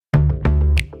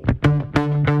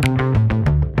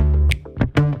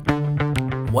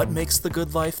What makes the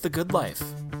good life the good life?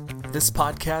 This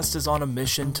podcast is on a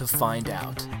mission to find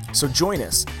out. So join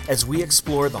us as we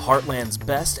explore the Heartland's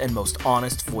best and most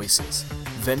honest voices.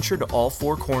 Venture to all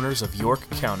four corners of York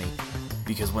County,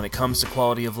 because when it comes to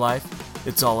quality of life,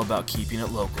 it's all about keeping it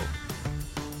local.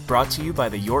 Brought to you by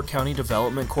the York County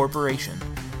Development Corporation,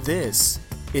 this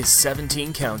is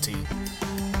 17 County.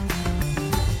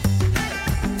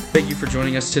 Thank you for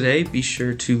joining us today. Be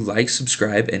sure to like,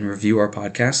 subscribe, and review our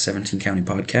podcast, 17 County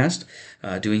Podcast.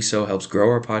 Doing so helps grow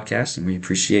our podcast, and we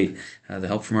appreciate the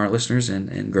help from our listeners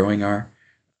and growing our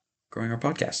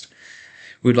podcast.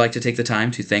 We'd like to take the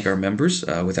time to thank our members.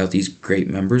 Without these great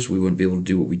members, we wouldn't be able to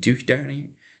do what we do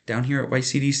down here at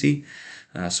YCDC.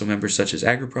 So members such as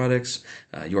AgriProducts,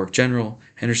 York General,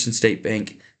 Henderson State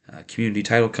Bank, Community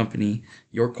Title Company,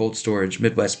 York Cold Storage,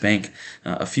 Midwest Bank,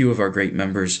 a few of our great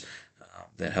members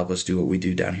that help us do what we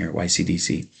do down here at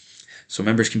YCDC. So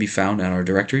members can be found on our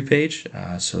directory page.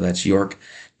 So that's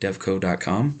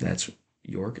yorkdevco.com. That's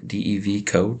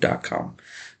yorkdevco.com.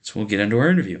 So we'll get into our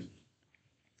interview.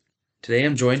 Today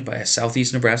I'm joined by a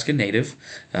Southeast Nebraska native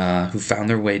who found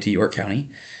their way to York County.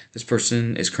 This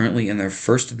person is currently in their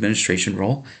first administration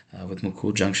role with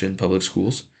McCool Junction Public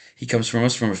Schools. He comes from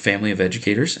a family of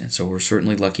educators, and so we're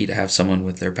certainly lucky to have someone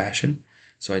with their passion.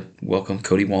 So I welcome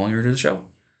Cody Wallinger to the show.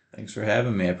 Thanks for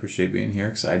having me. I appreciate being here.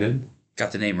 Excited.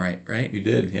 Got the name right? You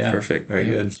did, yeah. Perfect. Very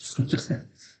good.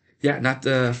 Yeah,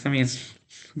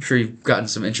 I'm sure you've gotten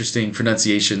some interesting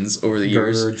pronunciations over the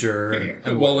years.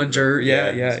 Wallinger,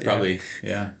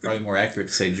 yeah. Probably more accurate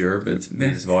to say Jur, but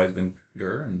it's always been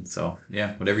Gur, and so,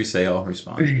 yeah, whatever you say, I'll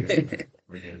respond.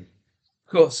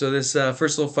 Cool. So this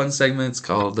first little fun segment's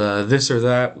called This or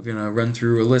That. We're going to run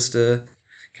through a list of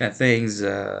kind of things,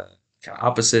 kind of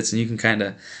opposites, and you can kind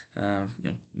of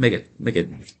make it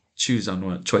choose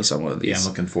on choice on one of these. Yeah, I'm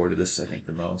looking forward to this, I think,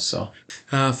 the most. So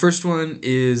first one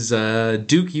is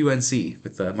Duke UNC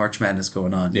with March Madness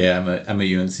going on. Yeah, I'm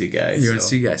a UNC guy.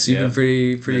 UNC guy. So you've been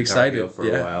pretty excited for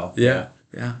a while. Yeah.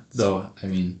 So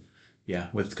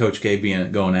with Coach K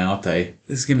going out, this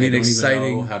is gonna be an exciting. I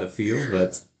don't know how to feel,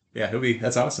 but yeah,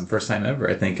 that's awesome. First time ever,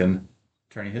 I think, in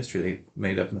attorney history they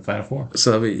made up in the Final Four.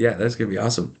 So that's gonna be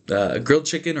awesome. Grilled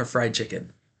chicken or fried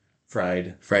chicken?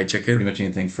 Fried chicken. Pretty much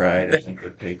anything fried, I think,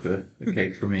 would take the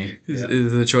cake for me.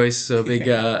 Is the choice. So big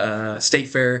State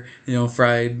Fair,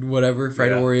 fried whatever,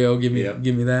 fried Oreo. Give me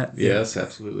that. Yes,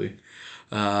 absolutely.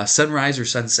 Sunrise or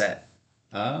sunset?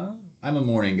 I'm a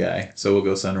morning guy, so we'll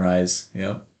go sunrise.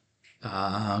 Yep.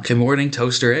 Okay, morning,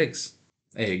 toast or eggs?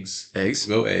 Eggs.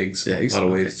 We'll go eggs. A lot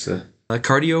of ways to.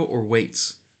 Cardio or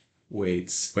weights?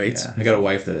 Weights. Yeah. I got a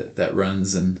wife that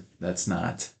runs, and that's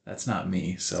not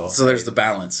me. So there's the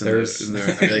balance. There's a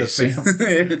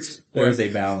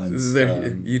balance.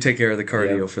 You take care of the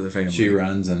cardio for the family. She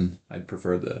runs, and I'd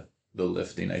prefer the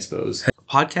lifting, I suppose.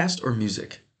 Podcast or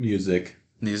music? Music.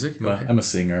 Okay. I'm a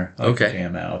singer. I like to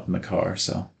jam out in the car.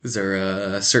 So is there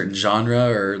a certain genre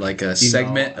or like a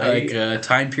segment, a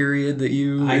time period that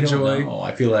you enjoy? I don't know.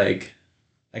 I feel like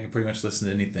I can pretty much listen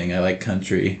to anything. I like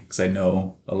country because I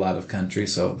know a lot of country,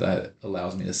 so that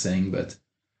allows me to sing. But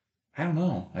I don't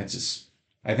know. I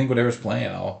think whatever's playing,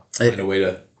 I'll find a way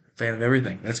to. Fan of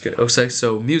everything. That's good. Okay,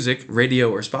 so music, radio,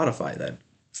 or Spotify then?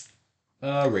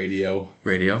 Radio.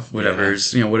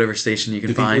 Whatever's whatever station you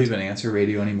can find. Do people even answer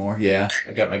radio anymore? Yeah,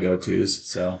 I got my go-tos,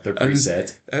 so they're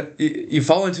preset. You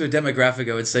fall into a demographic,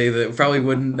 I would say, that probably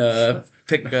wouldn't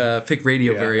pick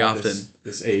radio very often.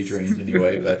 This age range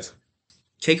anyway, but.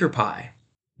 Cake or pie?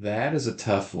 That is a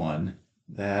tough one.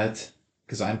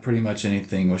 Because I'm pretty much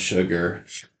anything with sugar.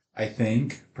 I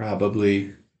think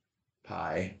probably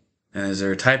pie. And is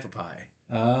there a type of pie?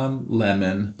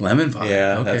 Lemon. Lemon pie.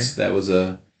 Yeah, okay. That was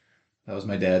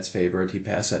my dad's favorite. He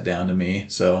passed that down to me,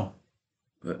 so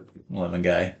lemon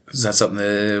guy. Is that something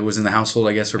that was in the household,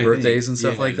 I guess, for birthdays and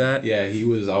stuff like that? Yeah, he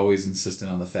was always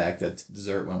insistent on the fact that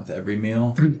dessert went with every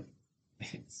meal.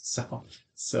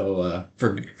 So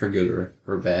for good or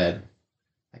for bad,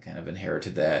 I kind of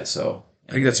inherited that. So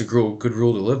I think that's a good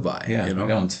rule to live by. Yeah, I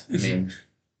don't. I mean,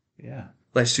 yeah.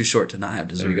 Life's too short to not have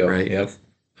dessert, there you go. Right?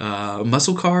 Yep.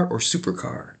 Muscle car or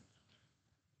supercar?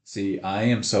 See, I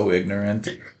am so ignorant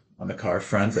on the car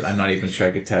front that I'm not even sure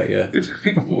I could tell you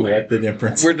what the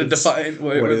difference. Where to define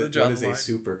what is a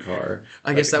supercar?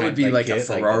 I guess that would be like a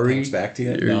Ferrari. Like back to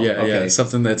you? Yeah,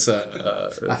 something that's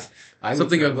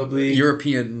something of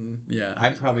European. Yeah,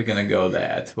 I'm probably gonna go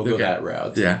that. We'll go that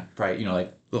route. Yeah, probably like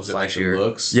a little flashier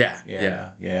looks. Yeah.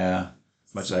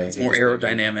 Much like it's more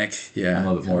aerodynamic. Yeah, a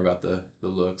little bit more about the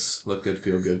looks. Look good,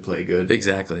 feel good, play good.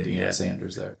 Exactly. Deion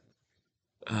Sanders there.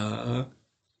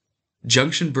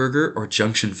 Junction Burger or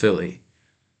Junction Philly?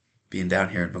 being down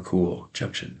here in McCool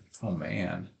Junction? Oh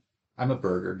man, I'm a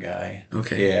burger guy.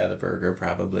 Okay. Yeah, the burger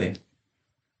probably.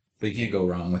 But you can't go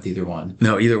wrong with either one.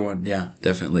 No, either one. Yeah,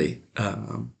 definitely.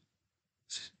 So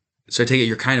I take it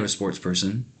you're kind of a sports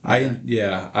person. I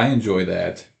enjoy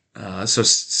that. So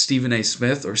Stephen A.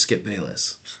 Smith or Skip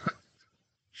Bayless?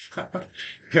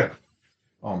 Yeah.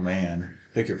 Oh man,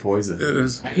 pick your poison.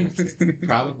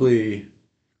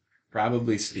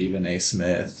 Probably Stephen A.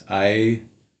 Smith. I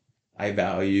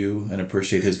value and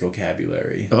appreciate his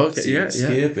vocabulary. Okay,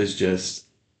 Skip is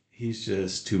he's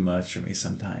just too much for me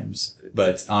sometimes.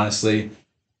 But honestly,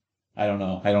 I don't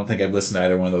know. I don't think I've listened to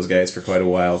either one of those guys for quite a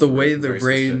while. The way their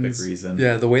brains, reason.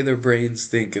 Yeah, the way their brains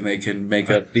think, and they can make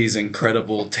up these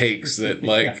incredible takes that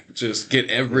just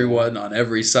get everyone on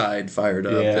every side fired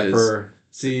up. Yeah,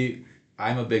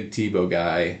 I'm a big Tebow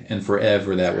guy, and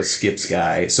forever that was Skip's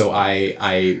guy. So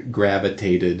I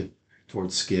gravitated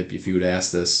towards Skip. If you would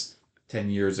ask this 10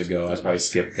 years ago, I was probably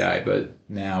Skip guy, but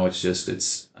now it's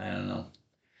I don't know,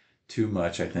 too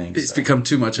much. I think it's become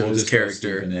too much of his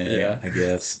character. Yeah, I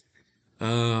guess.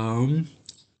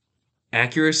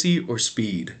 Accuracy or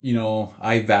speed?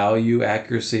 I value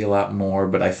accuracy a lot more,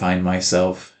 but I find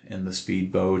myself in the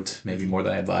speed boat maybe more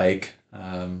than I'd like.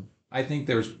 I think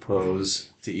there's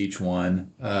pros to each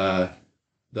one,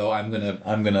 though I'm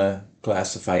gonna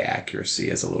classify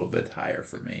accuracy as a little bit higher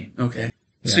for me. Okay.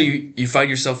 Yeah. So you find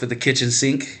yourself at the kitchen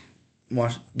sink,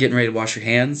 getting ready to wash your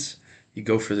hands. You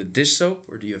go for the dish soap,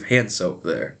 or do you have hand soap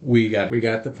there? We got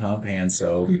the pump hand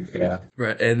soap. Yeah.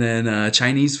 Right, and then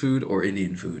Chinese food or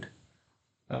Indian food?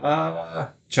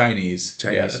 Chinese.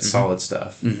 Yeah, that's solid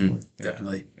stuff. Mm-hmm. Yeah.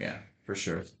 Definitely. Yeah, for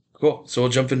sure. Cool. So we'll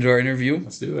jump into our interview.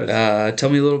 Let's do it. Tell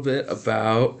me a little bit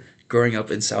about growing up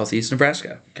in southeast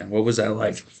Nebraska. What was that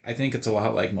like? I think it's a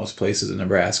lot like most places in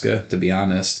Nebraska, to be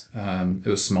honest. It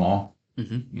was small.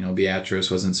 Mm-hmm. Beatrice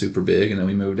wasn't super big, and then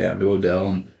we moved down to Odell,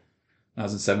 and I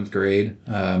was in 7th grade.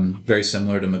 Very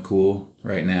similar to McCool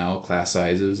right now, class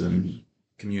sizes and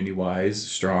community-wise,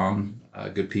 strong,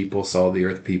 good people, solid the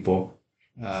earth people.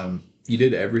 You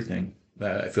did everything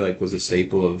that I feel like was a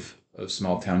staple of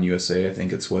small town USA. I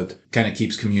think it's what kind of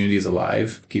keeps communities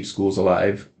alive, keeps schools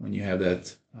alive, when you have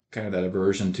that kind of that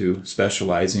aversion to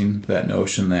specializing, that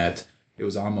notion that it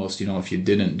was almost, if you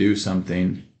didn't do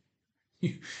something,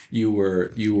 you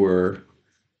were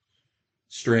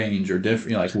strange or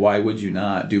different. Like, why would you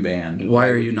not do band? Why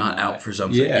are you not out for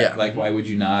something? Yeah, like, why would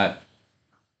you not,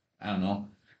 I don't know,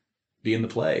 be in the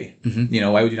play?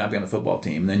 Mm-hmm. Why would you not be on the football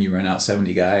team? And then you run out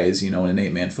 70 guys, in an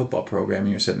 8-man football program,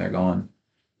 and you're sitting there going,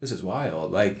 this is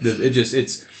wild. Like,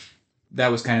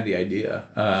 that was kind of the idea.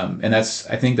 And I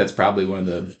think that's probably one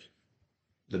of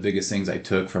the biggest things I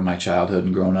took from my childhood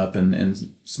and growing up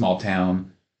in small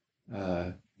town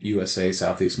USA,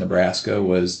 southeast Nebraska,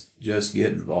 was just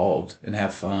get involved and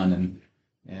have fun.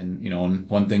 And when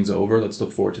one thing's over, let's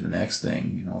look forward to the next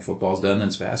thing. If football's done, then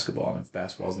it's basketball. And if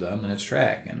basketball's done, then it's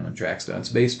track. And when track's done, it's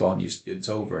baseball. And it's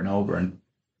over and over. And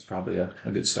it's probably a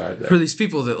good start there. For these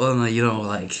people that,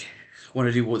 want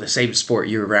to do the same sport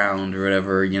year round or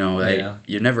whatever,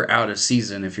 you're never out of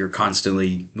season if you're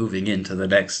constantly moving into the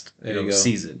next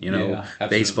season.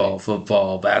 Baseball,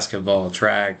 football, basketball,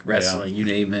 track, wrestling, you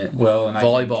name it. Well, and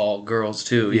volleyball, girls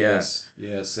too. Yes.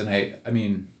 And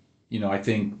I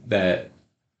think that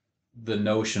the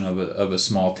notion of a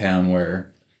small town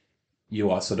where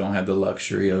you also don't have the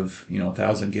luxury of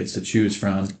 1,000 kids to choose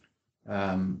from.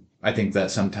 I think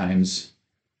that sometimes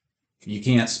you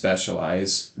can't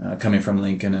specialize, coming from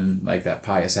Lincoln and like that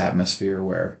pious atmosphere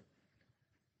where,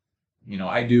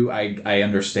 I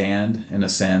understand in a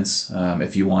sense,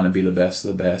 if you want to be the best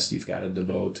of the best, you've got to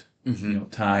devote,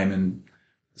 time. And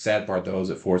the sad part though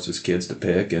is it forces kids to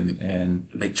pick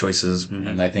and make choices. Mm-hmm.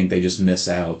 And I think they just miss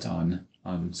out on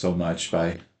so much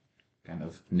by kind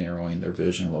of narrowing their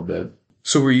vision a little bit.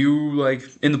 So were you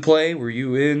in the play? Were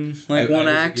you in one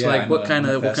act? Yeah, what kind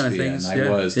of things? I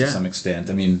was to some extent.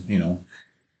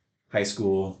 High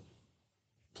school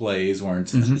plays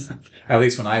weren't, at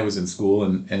least when I was in school,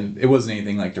 and it wasn't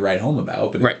anything like to write home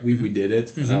about, but we did it.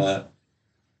 Mm-hmm.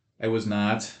 I was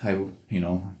not,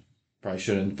 probably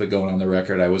shouldn't, but going on the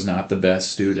record, I was not the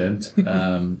best student.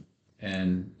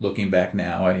 And looking back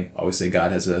now, I always say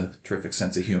God has a terrific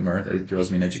sense of humor that he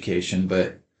throws me in education,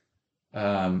 but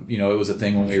it was a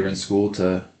thing when we were in school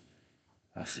to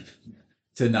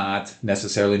not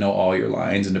necessarily know all your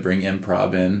lines and to bring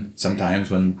improv in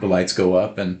sometimes when the lights go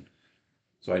up. And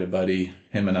so I had a buddy,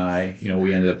 him and I,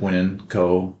 we ended up winning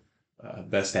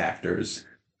best actors.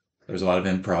 There was a lot of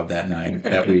improv that night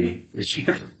that we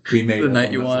made the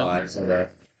night you won. So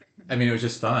it was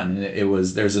just fun.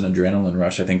 And there's an adrenaline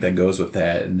rush, I think, that goes with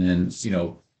that. And then,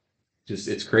 just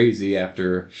it's crazy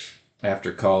after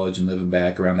college and living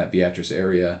back around that Beatrice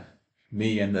area.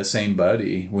 Me and the same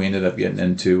buddy, we ended up getting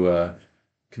into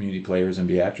community players in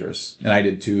Beatrice, and I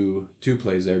did two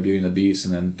plays there, Beauty and the Beast,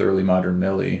 and then Thoroughly Modern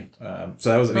Millie. So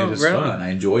that was just fun. I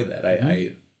enjoyed that.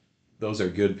 I those are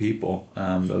good people.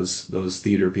 Those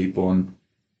theater people,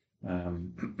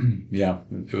 and yeah,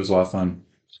 it was a lot of fun.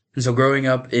 And so growing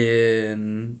up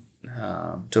in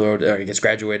Diller, I guess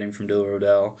graduating from Diller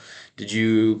Odell, did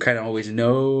you kind of always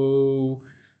know,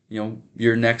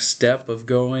 your next step of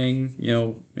going,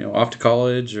 off to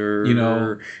college,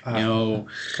 or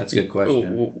that's a good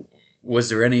question. Was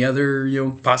there any other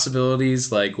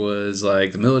possibilities? Like, was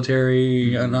like the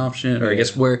military an option, or I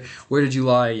guess where did you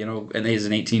lie? And as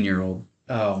an 18-year-old.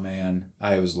 Oh man,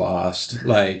 I was lost.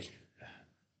 Like,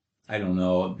 I don't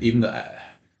know. Even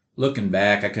looking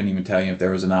back, I couldn't even tell you if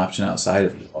there was an option outside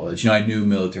of college. I knew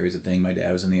military is a thing. My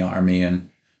dad was in the Army, and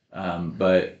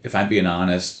but if I'm being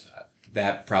honest,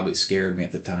 that probably scared me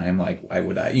at the time. Like, why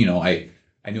would I?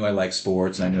 I knew I liked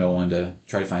sports, and I knew I wanted to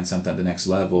try to find something at the next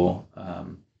level,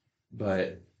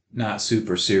 but not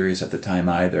super serious at the time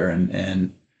either.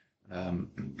 And I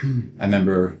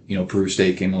remember, Peru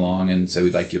State came along and said,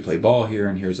 we'd like you to play ball here,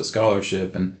 and here's a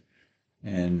scholarship.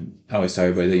 And I always tell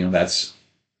everybody that,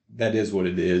 that is what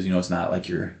it is. It's not like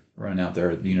you're running out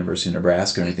there at the University of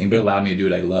Nebraska or anything, but it allowed me to do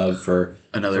what I love for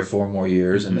 4 more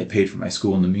years, and they paid for my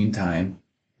school in the meantime.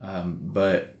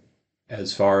 But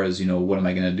as far as, what am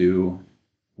I going to do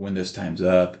when this time's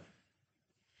up?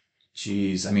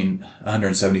 Geez,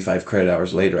 175 credit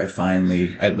hours later, I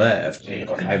left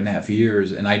 5.5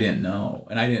 years, and I didn't know.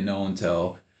 And I didn't know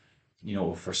until,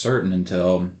 for certain,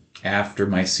 until after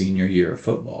my senior year of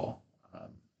football.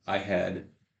 I had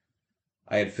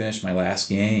finished my last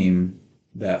game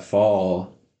that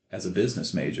fall as a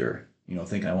business major,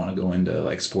 thinking I want to go into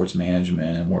like sports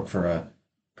management and work for a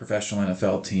professional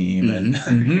NFL team, and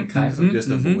kind of just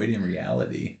avoiding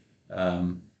reality.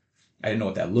 I didn't know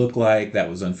what that looked like. That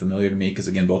was unfamiliar to me because,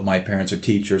 again, both my parents are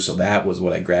teachers, so that was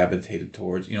what I gravitated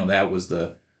towards. That was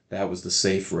the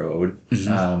safe road.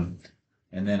 And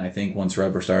then I think once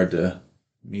rubber started to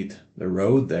meet the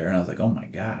road there, and I was like, oh my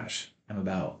gosh, I'm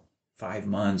about 5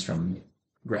 months from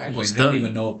graduating. I don't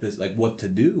even know if this, like, what to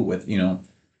do with,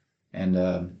 and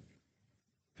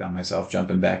found myself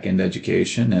jumping back into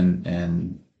education,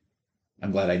 and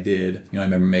I'm glad I did. I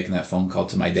remember making that phone call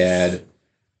to my dad.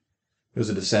 It was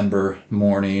a December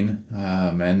morning,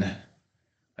 and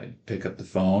I pick up the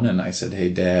phone and I said, "Hey,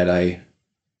 Dad, I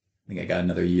think I got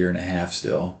another 1.5 years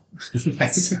still."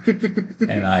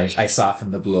 And I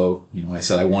softened the blow. I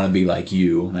said, "I want to be like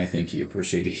you," and I think he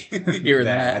appreciated hearing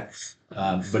that.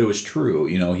 But it was true.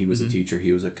 He was a teacher,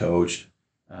 he was a coach,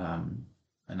 and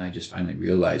I just finally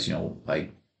realized,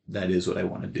 like, that is what I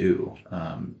want to do.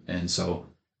 And so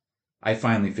I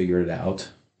finally figured it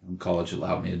out. College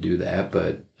allowed me to do that,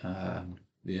 but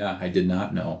yeah, I did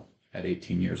not know at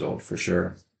 18 years old for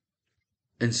sure.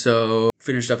 And so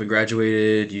finished up and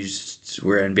graduated. You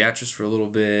were in Beatrice for a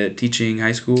little bit, teaching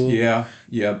high school. Yeah.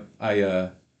 I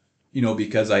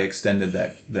because I extended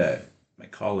that my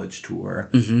college tour,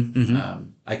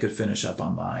 I could finish up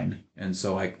online, and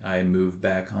so I moved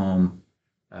back home,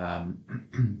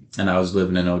 and I was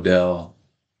living in Odell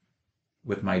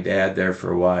with my dad there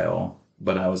for a while.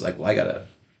 But I was like, well, I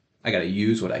gotta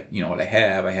use what I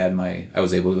have. I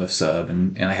was able to sub,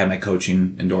 and I had my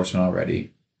coaching endorsement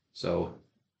already. So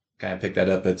kind of picked that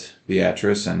up at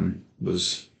Beatrice and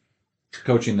was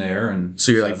coaching there. And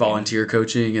so you're like volunteer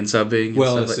coaching and subbing?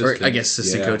 Well, and stuff, or I guess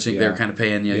assistant coaching. Yeah. They're kind of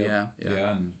paying you. Yeah,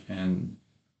 and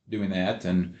doing that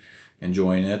and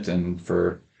enjoying it, and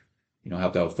for,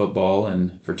 helped out with football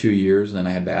and for 2 years. And then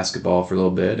I had basketball for a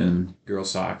little bit and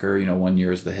girls soccer, 1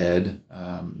 year as the head.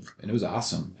 And it was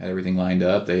awesome. Had everything lined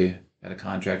up. They had a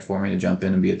contract for me to jump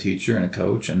in and be a teacher and a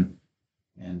coach, and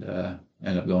ended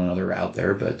up going another route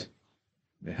there. But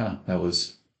yeah, that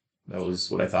was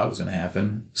what I thought was going to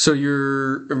happen. So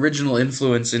your original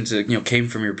influence into, came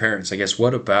from your parents, I guess.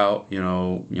 What about,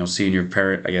 seeing your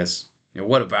parent, I guess,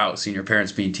 what about seeing your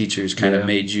parents being teachers kind of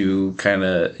made you kind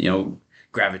of,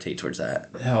 gravitate towards that?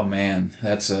 Oh man,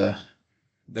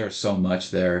 there's so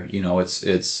much there.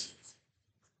 It's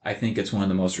I think it's one of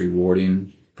the most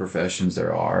rewarding professions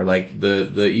there are. Like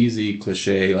the easy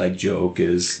cliche like joke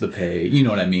is the pay. You know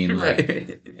what I mean? Like,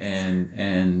 right.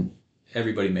 And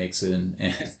everybody makes it,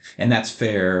 and that's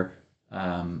fair.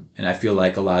 And I feel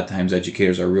like a lot of times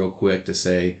educators are real quick to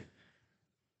say,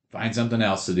 find something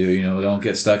else to do, don't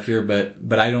get stuck here.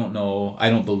 But I don't know. I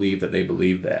don't believe that they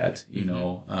believe that,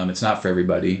 it's not for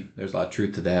everybody. There's a lot of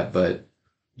truth to that, but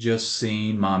just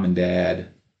seeing mom and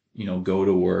dad, go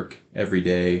to work every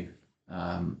day,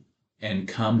 and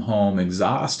come home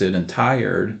exhausted and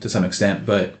tired to some extent,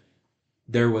 but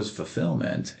there was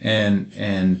fulfillment.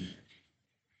 And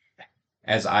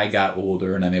as I got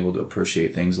older and I'm able to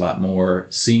appreciate things a lot more,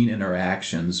 seeing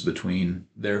interactions between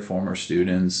their former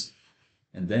students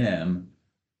and them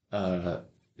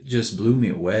just blew me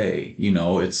away.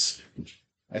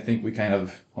 I think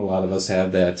a lot of us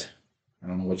have that, I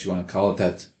don't know what you want to call it,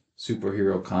 that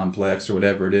superhero complex or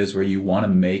whatever it is, where you want to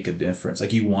make a difference.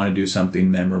 Like you want to do something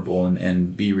memorable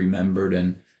and be remembered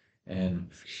and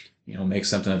make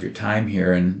something of your time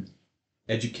here. And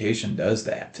education does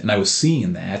that. And I was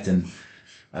seeing that, and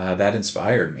that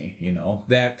inspired me,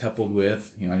 that coupled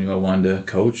with, I knew I wanted to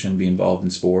coach and be involved in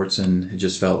sports, and it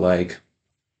just felt like,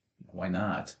 why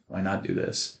not do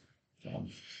this?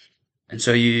 And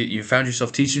so you found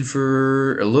yourself teaching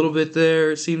for a little bit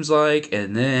there, it seems like,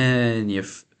 and then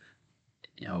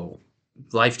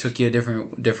life took you a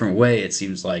different way, it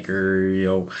seems like,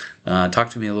 or talk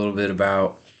to me a little bit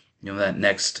about that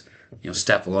next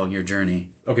step along your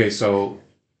journey. Okay, so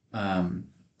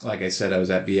like I said, I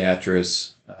was at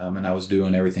Beatrice, and I was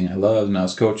doing everything I loved, and I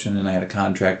was coaching, and I had a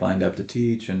contract lined up to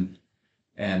teach, and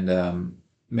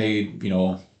made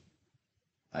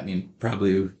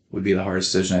probably would be the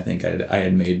hardest decision I think I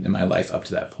had made in my life up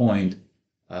to that point,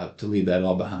 to leave that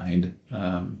all behind.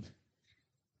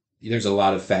 There's a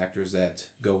lot of factors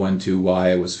that go into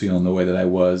why I was feeling the way that I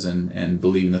was and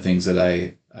believing the things that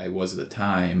I was at the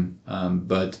time,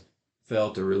 but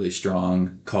felt a really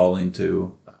strong calling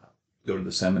to go to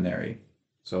the seminary.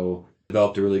 So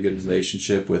developed a really good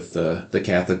relationship with the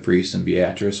Catholic priest in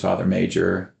Beatrice, Father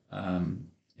Major,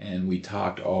 and we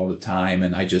talked all the time,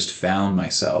 and I just found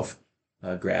myself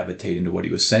gravitating to what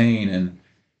he was saying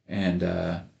and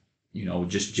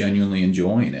just genuinely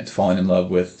enjoying it, falling in love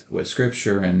with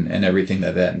Scripture and everything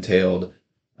that entailed.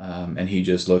 And he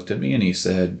just looked at me and he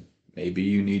said, maybe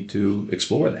you need to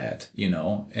explore that,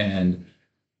 and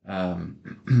at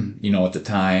the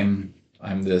time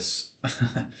I'm this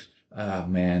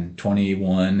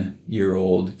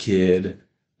 21-year-old kid.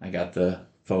 I got the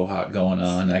faux hawk going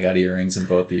on. I got earrings in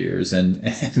both ears, and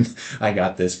I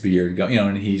got this beard going,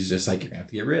 and he's just like, you're gonna have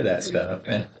to get rid of that stuff.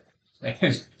 But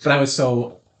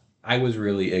I was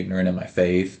really ignorant in my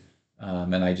faith,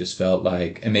 and I just felt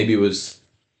like, and maybe it was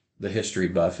the history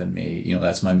buff in me,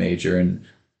 that's my major, and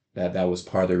that was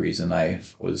part of the reason I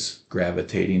was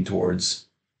gravitating towards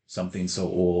something so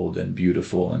old and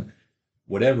beautiful. And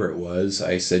whatever it was,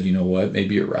 I said, you know what,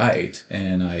 maybe you're right.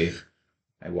 And I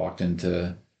walked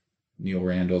into Neil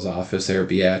Randall's office there at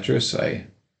Beatrice. I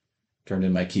turned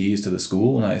in my keys to the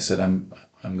school, and I said, I'm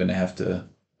going to have to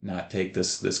not take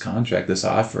this contract, this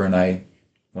offer. And I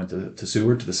went to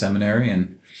Seward, to the seminary,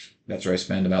 and that's where I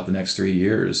spent about the next 3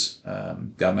 years.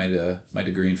 Got my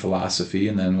degree in philosophy,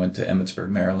 and then went to Emmitsburg,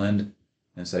 Maryland,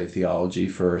 and studied theology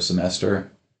for a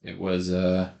semester. It was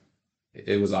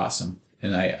awesome.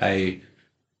 And I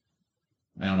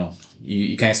don't know,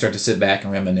 you kind of start to sit back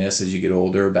and reminisce as you get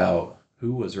older about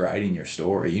who was writing your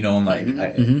story, and like,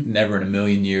 never in a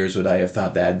million years would I have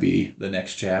thought that'd be the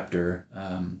next chapter.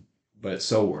 But it's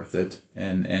so worth it.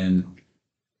 And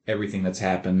everything that's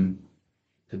happened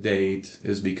to date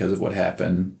is because of what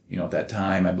happened, at that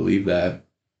time. I believe that.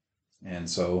 And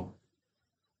so,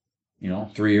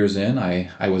 3 years in,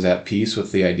 I was at peace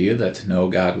with the idea that no,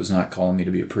 God was not calling me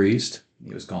to be a priest.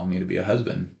 He was calling me to be a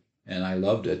husband. And I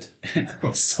loved it. I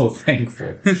was so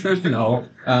thankful,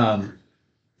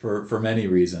 for many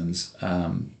reasons.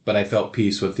 But I felt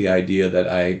peace with the idea that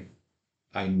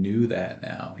I knew that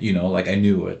now, like I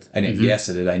knew it. I didn't guess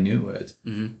at it. I knew it.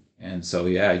 Mm-hmm. And so,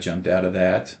 I jumped out of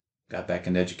that, got back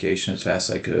into education as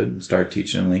fast as I could, and started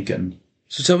teaching in Lincoln.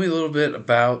 So tell me a little bit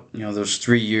about, those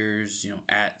 3 years,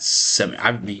 at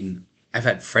seminary. I've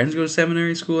had friends go to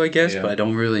seminary school, I guess, but I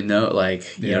don't really know.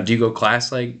 Like, do you go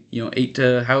class 8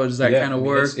 to, how does that kind of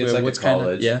work? It's like what's a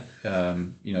college. If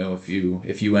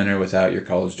you enter without your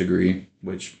college degree,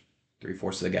 which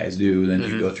 3/4 of the guys do, then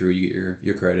you go through, you get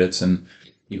your credits, and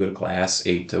you go to class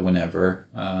 8 to whenever.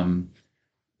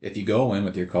 If you go in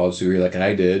with your college degree like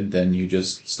I did, then you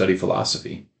just study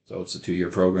philosophy. So it's a 2-year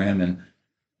program, and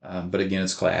but again,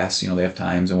 it's class. They have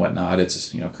times and whatnot.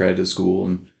 It's accredited school,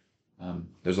 and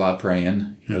there's a lot of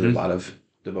praying. There's a lot of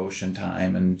devotion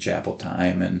time and chapel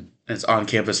time, and it's on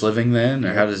campus living then,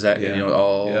 or how does that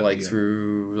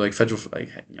through federal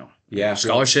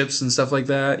scholarships and stuff like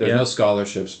that? There's no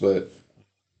scholarships, but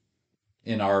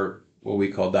in our what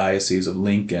we call Diocese of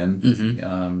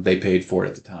Lincoln, they paid for it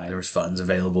at the time. There was funds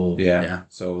available. Yeah.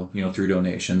 So, through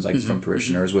donations, like from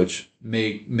parishioners, which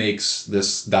makes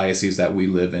this diocese that we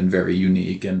live in very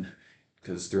unique. And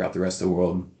because throughout the rest of the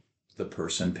world, the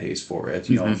person pays for it.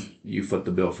 You know, you foot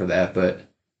the bill for that, but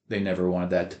they never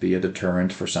wanted that to be a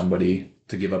deterrent for somebody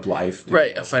to give up life.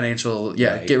 Right, a financial,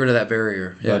 right. Get rid of that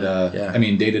barrier. Yeah. But, I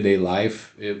mean, day-to-day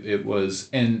life, it was,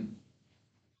 and,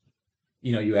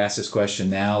 you know, you ask this question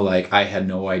now, like, I had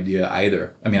no idea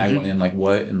either. I mean, I went in like,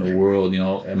 what in the world, you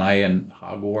know, am I in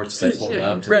Hogwarts? That pulled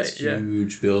up to this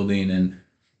huge building and,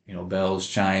 you know, bells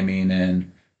chiming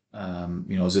and,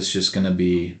 you know, is this just going to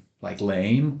be like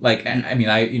lame? Like, I mean,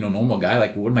 you know, normal guy,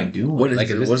 like, what am I doing?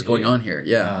 What's going on here?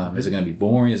 Yeah. Is it going to be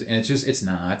boring? And it's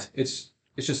not. It's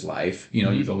just life. You know,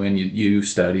 you go in, you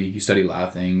study a lot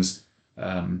of things.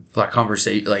 A lot of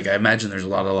conversation. Like, I imagine there's a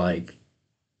lot of, like,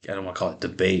 I don't want to call it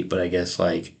debate, but I guess,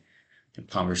 like,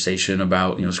 conversation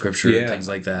about, you know, scripture and things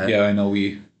like that. Yeah, I know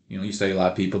you study a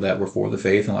lot of people that were for the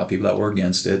faith and a lot of people that were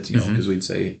against it, you know, because we'd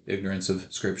say ignorance of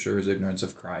scripture is ignorance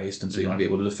of Christ. And so you want to be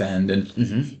able to defend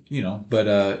and, you know,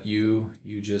 but you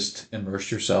just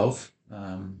immerse yourself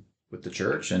with the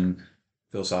church and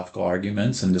philosophical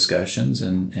arguments and discussions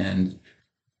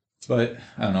but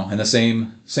I don't know, in the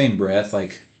same breath,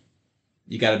 like,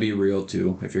 you got to be real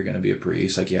too if you're going to be a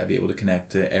priest. Like, you got to be able to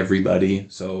connect to everybody.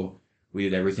 So we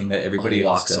did everything that everybody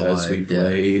else does. We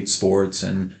played sports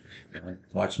and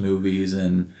watched movies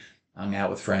and hung out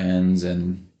with friends,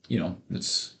 and, you know,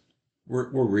 we're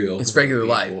real. It's regular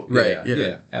life, right?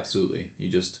 Yeah, absolutely. You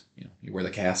just, you know, you wear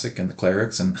the cassock and the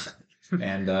clerics and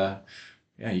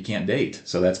you can't date.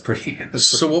 So that's pretty.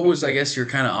 So what was, I guess, your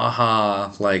kind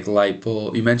of like light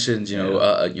bulb? You mentioned, you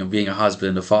know, being a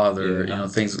husband, a father, you know,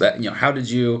 things like that. You know, how did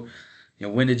you know,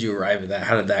 when did you arrive at that?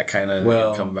 How did that kind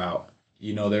of come about?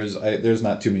 You know, there's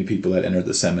not too many people that enter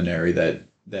the seminary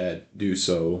that do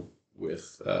so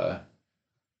with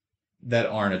that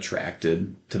aren't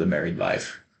attracted to the married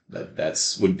life.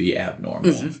 That's would be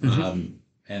abnormal.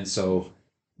 And so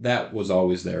that was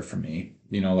always there for me.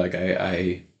 You know, like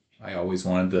I always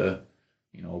wanted to,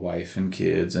 you know, a wife and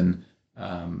kids, and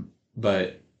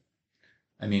but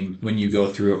I mean, when you go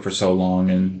through it for so long,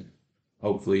 and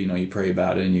hopefully, you know, you pray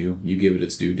about it and you give it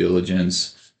its due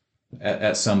diligence,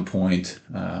 at some point,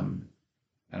 I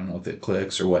don't know if it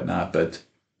clicks or whatnot, but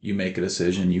you make a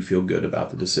decision, you feel good about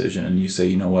the decision, and you say,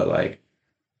 you know what, like,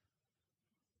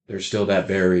 there's still that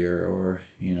barrier, or,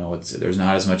 you know, there's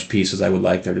not as much peace as I would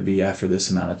like there to be after this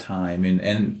amount of time,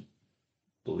 and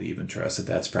believe and trust that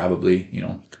that's probably, you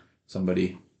know,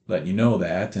 somebody letting you know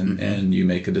that, and you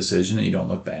make a decision and you don't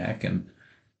look back, and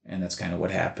that's kind of what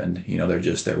happened. You know,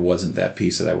 there wasn't that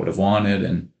peace that I would have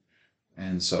wanted,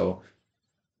 and so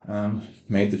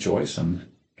made the choice and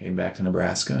came back to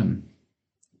Nebraska and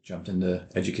jumped into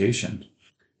education.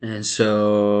 And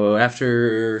so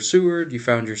after Seward, you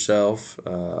found yourself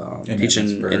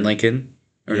teaching in Lincoln?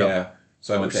 Or yeah. No?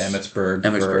 So I went to Emmitsburg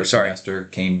for a semester,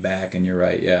 came back, and you're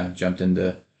right, jumped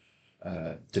into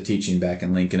to teaching back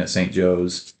in Lincoln at St.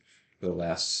 Joe's for the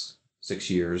last 6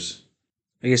 years.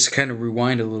 I guess to kind of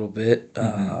rewind a little bit,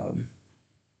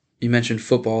 you mentioned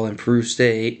football in Peru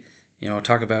State. You know,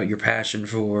 talk about your passion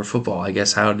for football. I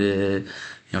guess how did, you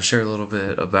know, share a little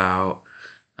bit about,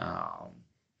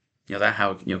 you know, that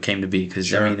how, you know, came to be.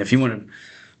 Because, I mean, if you want to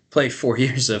play 4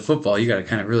 years of football, you got to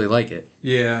kind of really like it.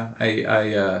 Yeah,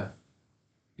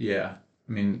 yeah.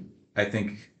 I mean, I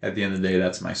think at the end of the day,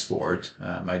 that's my sport.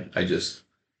 I just,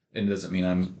 it doesn't mean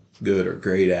I'm good or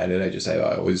great at it. I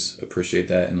always appreciate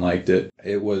that and liked it.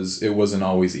 It wasn't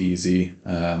always easy.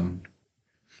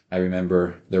 I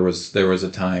remember there was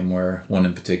a time where, one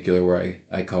in particular, where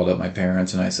I called up my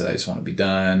parents and I said, I just want to be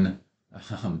done.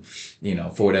 You know,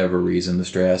 for whatever reason, the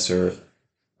stress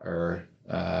or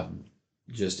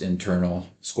just internal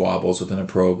squabbles within a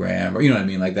program, or, you know what I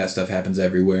mean? Like, that stuff happens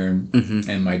everywhere.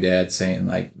 And my dad saying,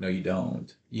 like, no, you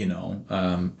don't, you know,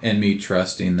 and me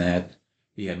trusting that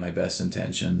he had my best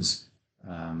intentions.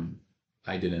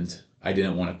 I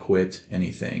didn't want to quit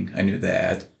anything. I knew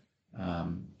that.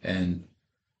 And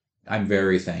I'm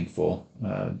very thankful,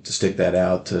 to stick that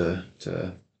out, to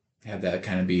have that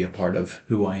kind of be a part of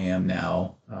who I am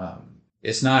now.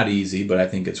 It's not easy, but I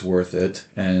think it's worth it.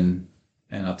 And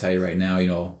I'll tell you right now, you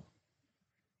know,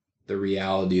 the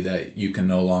reality that you can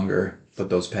no longer put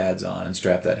those pads on and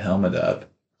strap that helmet up,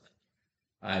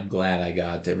 I'm glad I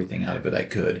got everything out of it I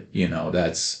could. You know,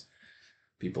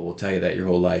 people will tell you that your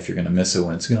whole life, you're going to miss it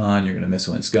when it's gone,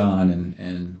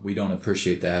 and we don't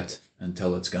appreciate that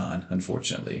until it's gone,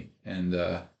 unfortunately. And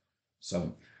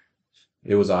so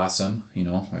it was awesome. You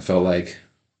know, I felt like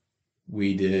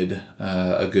we did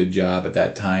a good job at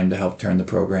that time to help turn the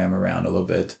program around a little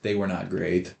bit. They were not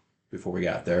great before we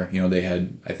got there. You know, they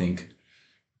had, I think,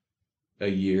 a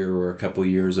year or a couple of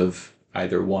years of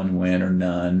either one win or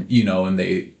none, you know, and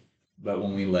they But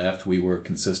when we left, we were a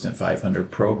consistent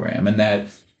 500 program, and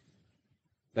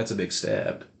that's a big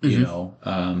step, you know.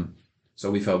 So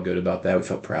we felt good about that. We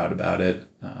felt proud about it,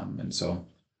 and so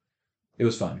it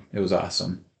was fun. It was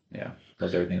awesome. Yeah,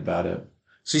 loved everything about it.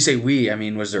 So you say we, I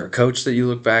mean, was there a coach that you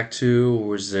look back to, or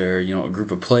was there, a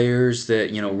group of players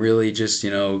that, really just,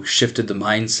 shifted the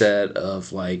mindset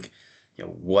of like,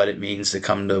 what it means to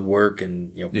come to work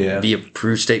and, be a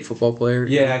Peru State football player?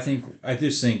 Yeah, I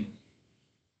just think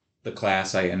the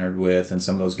class I entered with and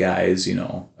some of those guys,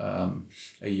 a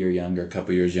year younger, a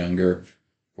couple years younger,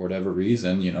 for whatever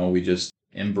reason, we just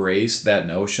embraced that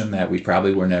notion that we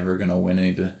probably were never going to win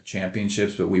any of the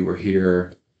championships, but we were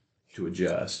here to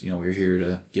adjust. We're here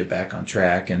to get back on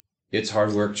track, and it's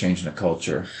hard work changing a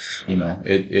culture. You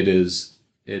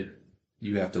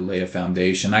have to lay a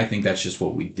foundation. I think that's just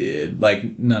what we did.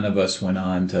 Like, none of us went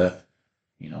on to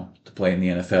play in the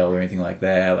NFL or anything like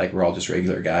that. Like, we're all just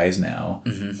regular guys now,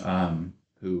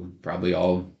 who probably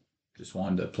all just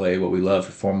wanted to play what we love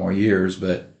for 4 more years.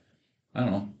 But I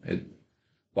don't know,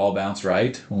 ball bounced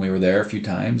right when we were there a few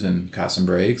times and caught some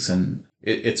breaks, and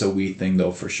it's a we thing,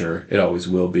 though, for sure. It always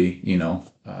will be,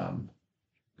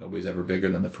 nobody's ever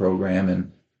bigger than the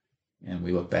program. And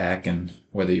we look back, and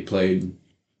whether you played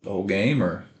the whole game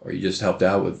or you just helped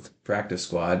out with practice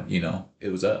squad,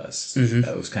 it was us.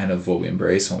 That was kind of what we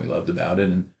embraced and what we loved about it.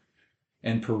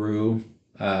 And Peru,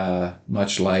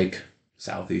 much like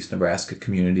Southeast Nebraska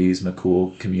communities,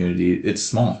 McCool community, it's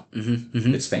small.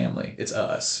 It's family. It's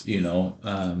us, That's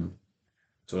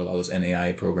what all those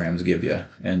NAI programs give you.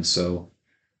 And so,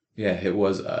 yeah, it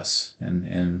was us.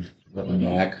 And looking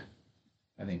back,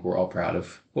 I think we're all proud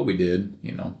of what we did,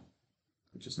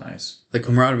 which is nice. The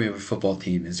camaraderie of a football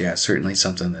team is, certainly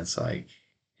something that's like,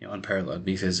 unparalleled,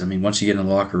 because, once you get in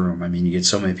the locker room, you get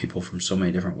so many people from so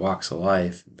many different walks of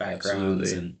life,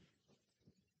 backgrounds, and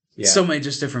so many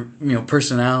just different,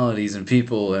 personalities and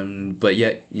people, but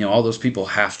yet, all those people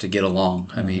have to get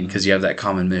along. Because you have that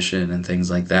common mission and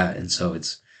things like that. And so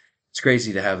it's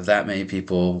crazy to have that many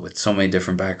people with so many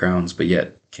different backgrounds, but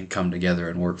yet can come together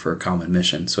and work for a common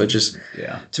mission. So it just,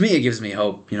 to me, it gives me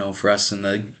hope, for us in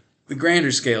the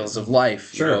grander scales of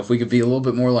life. Sure. If we could be a little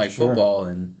bit more like football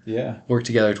and work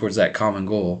together towards that common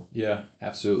goal. Yeah,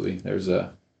 absolutely. There's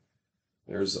a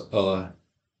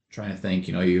trying to think,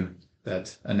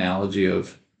 that analogy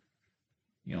of,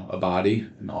 a body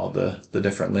and all the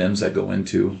different limbs that go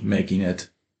into making it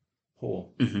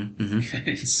whole.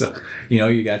 So,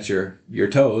 you got your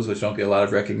toes, which don't get a lot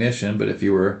of recognition, but if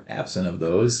you were absent of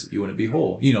those, you wouldn't be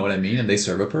whole. You know what I mean? And they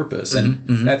serve a purpose. And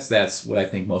that's what I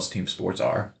think most team sports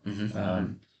are.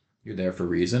 You're there for a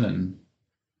reason,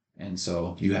 and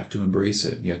so you have to embrace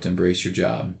it. You have to embrace your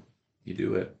job. You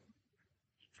do it.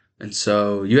 And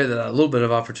so you had a little bit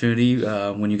of opportunity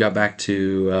when you got back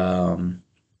to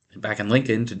back in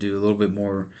Lincoln to do a little bit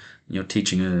more,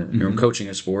 teaching coaching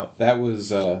a sport. That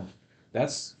was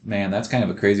that's kind of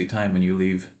a crazy time when you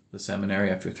leave the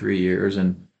seminary after 3 years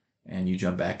and you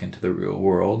jump back into the real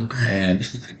world, and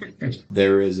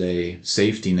there is a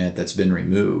safety net that's been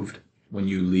removed when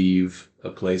you leave a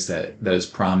place that is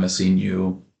promising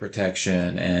you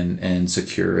protection and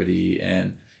security,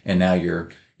 and now you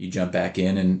jump back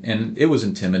in, and it was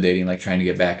intimidating, like trying to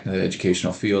get back into the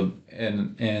educational field,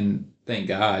 and thank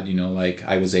God,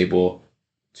 I was able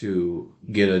to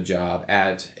get a job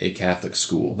at a Catholic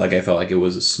school. Like, I felt like it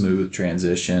was a smooth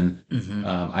transition.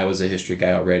 I was a history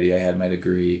guy already. I had my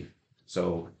degree.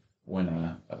 So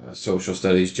when a social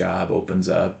studies job opens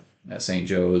up at St.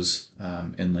 Joe's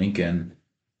in Lincoln,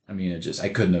 I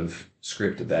couldn't have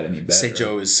scripted that any better. St.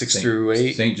 Joe is 6 through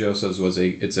 8? St. Joseph's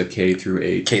it's a K through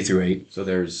 8. K through 8. So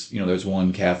there's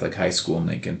one Catholic high school in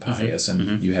Lincoln, Pius,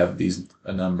 and you have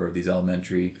a number of these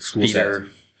elementary schools.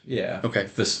 Okay.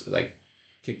 Like,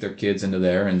 kick their kids into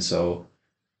there, and so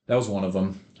that was one of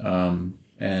them.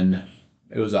 And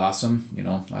it was awesome.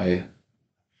 I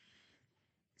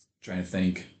trying to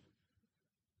think,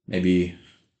 maybe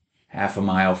half a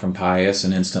mile from Pius,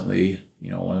 and instantly,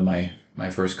 one of my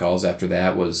first calls after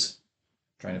that was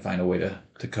trying to find a way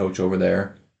to coach over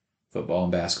there, football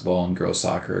and basketball and girls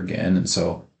soccer again. And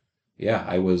so,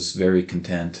 I was very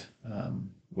content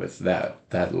with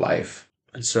that life.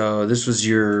 And so this was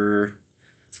your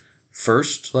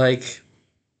first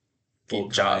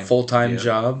full-time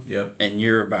job. Yep. And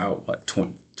you're about what,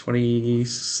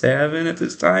 27 at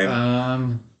this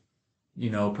time?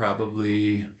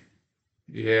 Probably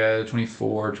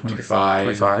 24,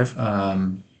 25.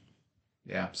 25.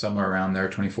 Somewhere around there,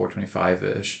 24,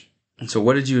 25-ish. And so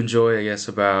what did you enjoy, I guess,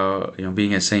 about,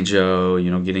 being at St. Joe,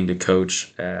 getting to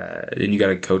coach, and you got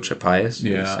to coach at Pius?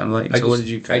 Yeah. What did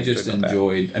you I just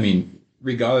enjoyed,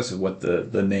 regardless of what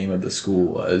the name of the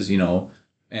school was,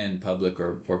 and public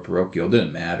or parochial,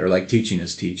 didn't matter. Like teaching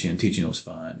is teaching, and teaching was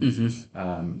fun.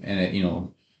 And it,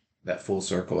 that full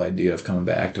circle idea of coming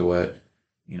back to what,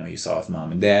 you saw with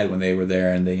mom and dad when they were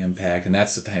there and the impact. And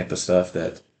that's the type of stuff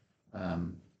that,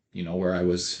 where I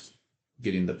was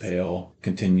getting the pail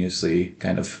continuously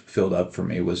kind of filled up for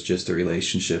me was just the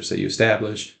relationships that you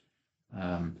establish.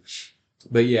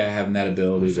 But yeah, having that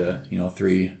ability to,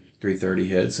 3:30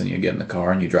 hits and you get in the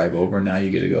car and you drive over and now you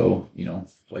get to go,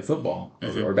 play football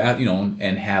or bat,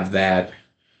 and have that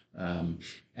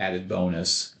added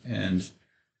bonus and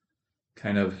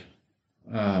kind of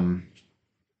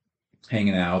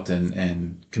hanging out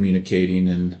and communicating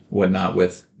and whatnot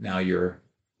with now your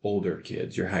older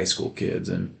kids, your high school kids.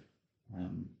 And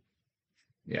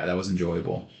that was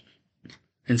enjoyable.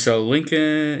 And so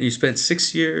Lincoln, you spent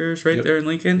 6 years there in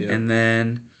Lincoln, and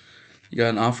then you got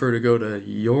an offer to go to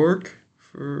York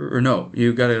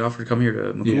you got an offer to come here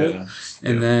to McCool. Yeah.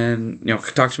 And then,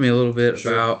 talk to me a little bit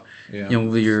about,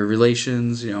 your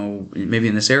relations, maybe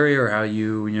in this area or how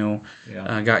you,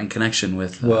 got in connection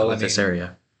with this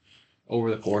area. Over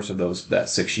the course of that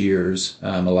 6 years,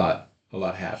 a lot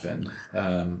happened.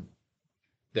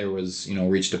 There was,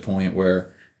 reached a point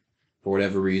where, for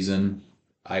whatever reason,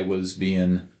 I was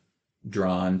being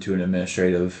drawn to an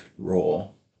administrative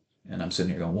role. And I'm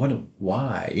sitting here going,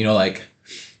 why?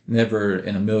 Never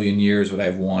in a million years would I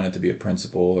have wanted to be a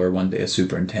principal or one day a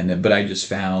superintendent, but I just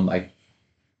found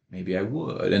maybe I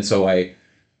would. And so I,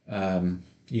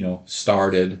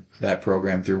 started that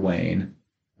program through Wayne.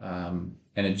 And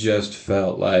it just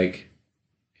felt like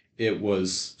it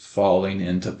was falling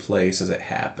into place as it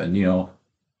happened.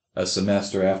 A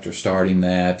semester after starting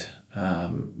that,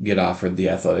 get offered the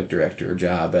athletic director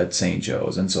job at St.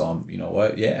 Joe's. And so I'm,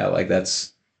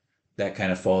 that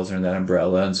kind of falls under that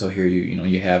umbrella. And so here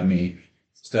you have me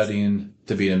studying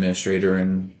to be an administrator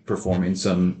and performing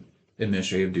some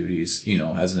administrative duties,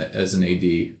 as an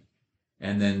AD,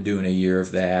 and then doing a year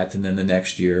of that. And then the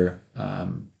next year,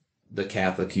 the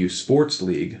Catholic Youth Sports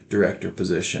League director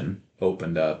position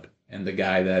opened up, and the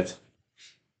guy that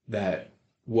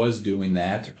was doing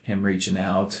that, him reaching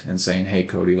out and saying, "Hey,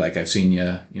 Cody, I've seen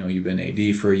you, you've been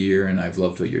AD for a year and I've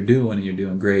loved what you're doing and you're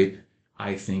doing great.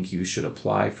 I think you should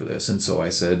apply for this." And so I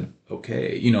said,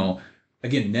 okay,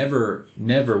 again, never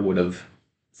would have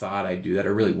thought I'd do that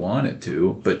or really wanted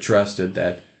to, but trusted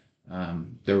that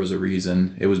there was a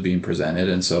reason it was being presented.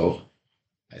 And so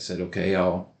I said, okay,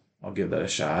 I'll give that a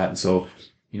shot. And so,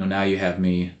 now you have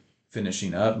me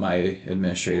finishing up my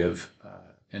administrative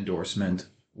endorsement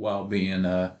while being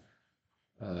a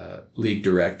league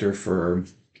director for,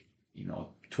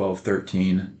 12,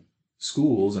 13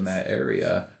 schools in that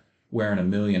area, wearing a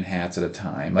million hats at a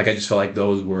time. I just felt like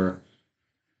those were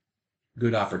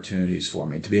good opportunities for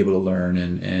me to be able to learn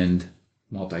and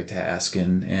multitask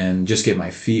and just get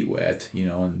my feet wet,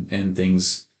 and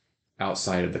things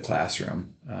outside of the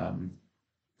classroom.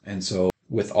 And so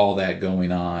with all that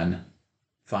going on,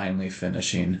 finally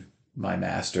finishing my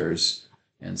master's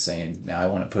and saying, now I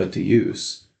want to put it to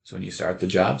use. So when you start the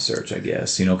job search, I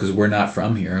guess, because we're not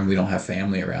from here and we don't have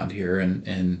family around here.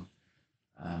 And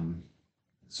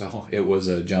so it was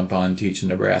a jump on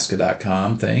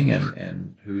teachingnebraska.com thing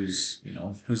and who's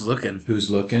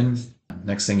looking.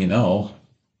 Next thing you know,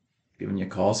 giving you a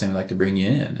call saying, "I'd like to bring you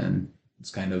in." And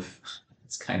it's kind of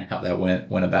how that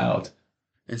went about.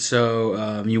 And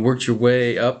so you worked your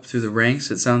way up through the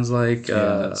ranks, it sounds like.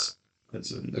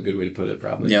 That's a good way to put it,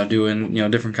 probably. Doing,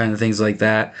 different kind of things like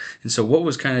that. And so what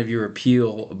was kind of your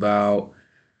appeal about,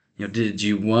 did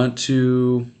you want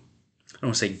to, I don't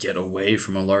want to say get away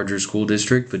from a larger school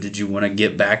district, but did you want to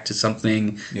get back to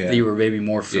something that you were maybe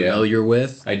more familiar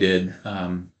with? I did.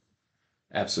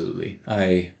 Absolutely.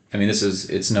 I mean,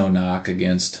 it's no knock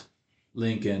against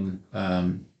Lincoln,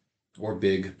 or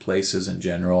big places in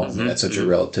general. Mm-hmm. That's such a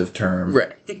relative term.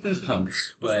 Right.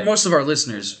 But most of our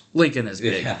listeners, Lincoln is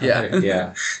big.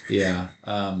 Yeah.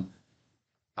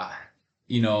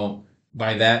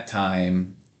 By that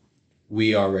time,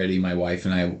 my wife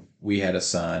and I, we had a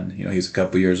son. He's a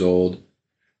couple years old.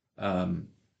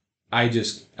 I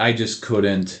just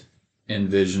couldn't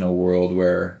envision a world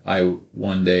where I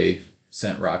one day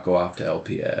sent Rocco off to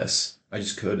LPS. I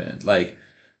just couldn't.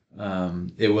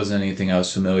 It wasn't anything I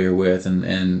was familiar with,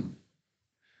 and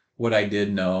what I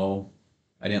did know,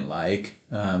 I didn't like,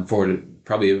 for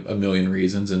probably a million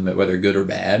reasons, and whether good or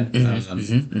bad.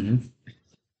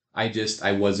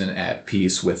 I wasn't at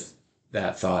peace with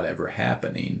that thought ever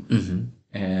happening. Mm-hmm.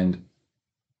 And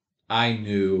I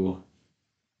knew,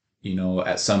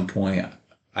 at some point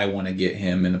I want to get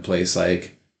him in a place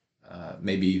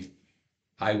maybe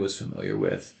I was familiar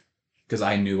with, because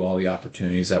I knew all the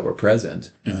opportunities that were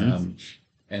present.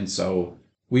 And so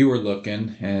we were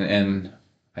looking, and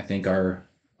I think our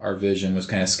vision was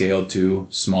kind of scaled to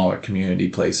smaller community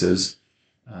places,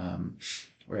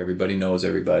 where everybody knows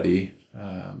everybody.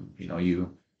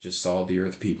 You just saw the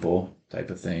earth people type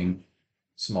of thing,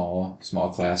 small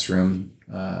classroom,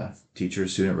 teacher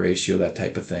student ratio, that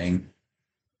type of thing.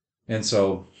 And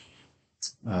so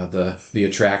the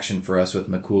attraction for us with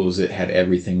McCool is it had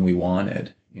everything we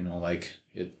wanted, like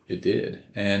it did.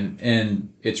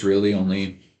 And it's really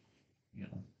only,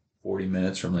 40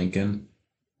 minutes from Lincoln,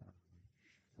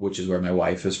 which is where my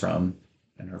wife is from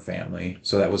and her family.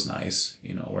 So that was nice.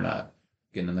 We're not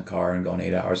getting in the car and going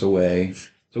 8 hours away.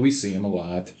 So we see them a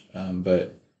lot.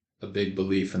 But a big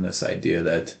belief in this idea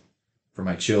that for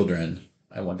my children,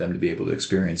 I want them to be able to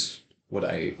experience what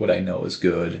I know is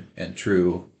good and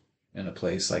true in a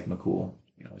place like McCool,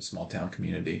 a small town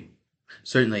community.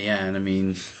 Certainly, yeah. And I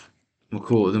mean,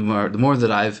 McCool, the more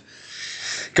that I've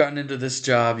gotten into this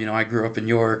job, I grew up in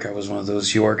York. I was one of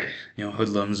those York,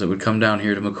 hoodlums that would come down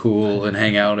here to McCool and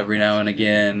hang out every now and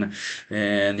again.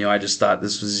 And, I just thought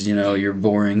this was, your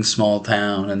boring small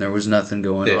town and there was nothing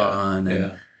going on.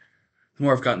 And the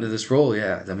more I've gotten to this role,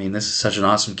 this is such an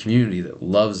awesome community that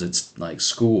loves its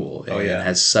school and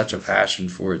has such a passion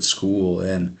for its school.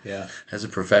 And as a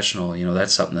professional,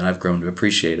 that's something that I've grown to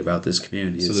appreciate about this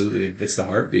community. Absolutely. It's the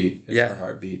heartbeat. It's our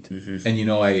heartbeat. Mm-hmm.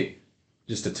 And,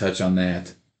 just to touch on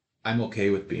that, I'm okay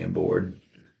with being bored.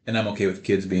 And I'm okay with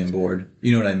kids being bored.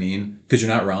 You know what I mean? Because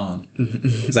you're not wrong.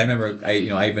 Because I remember,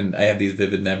 I have these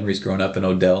vivid memories growing up in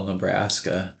Odell,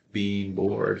 Nebraska, being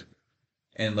bored.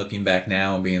 And looking back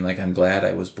now and being like, I'm glad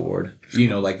I was bored.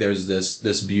 There's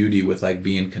this beauty with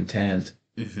being content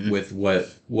with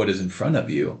what is in front of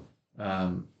you.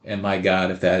 And my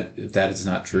God, if that is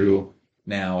not true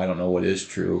now, I don't know what is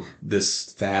true.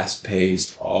 This fast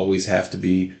paced, always have to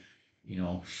be,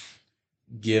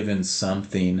 given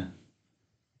something.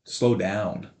 Slow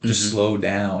down. Just slow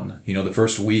down. The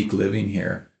first week living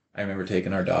here, I remember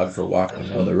taking our dog for a walk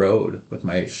on the road with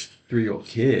my 3-year-old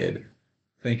kid,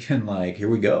 thinking here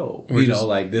we go.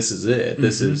 This is it.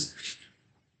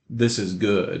 This is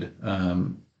good.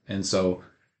 And so,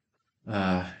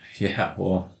 well,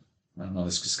 I don't know.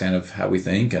 It's just kind of how we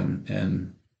think,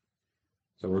 and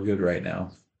so we're good right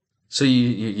now. So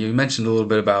you mentioned a little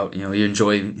bit about, you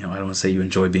enjoy, I don't want to say you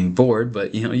enjoy being bored,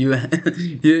 but, you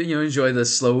you enjoy the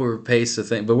slower pace of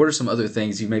things. But what are some other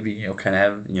things you maybe, kind of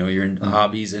have, your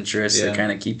hobbies, interests that kind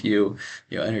of keep you,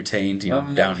 entertained,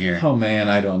 down here? Oh, man,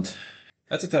 I don't.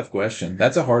 That's a tough question.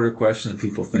 That's a harder question than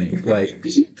people think. I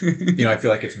feel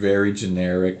like it's very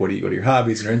generic. What are your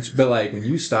hobbies? But when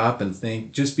you stop and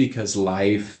think, just because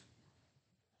life,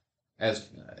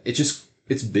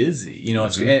 it's busy,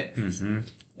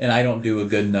 and I don't do a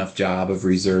good enough job of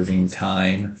reserving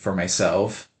time for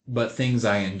myself. But things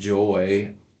I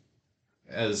enjoy,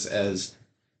 as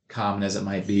common as it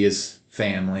might be, is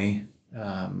family.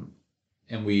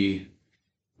 And we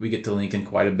get to Lincoln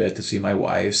quite a bit to see my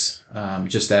wife's.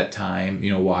 Just that time,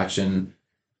 watching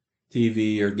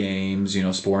TV or games,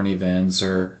 sporting events,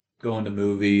 or going to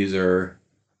movies. Or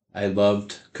I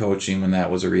loved coaching when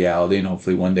that was a reality, and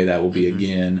hopefully one day that will be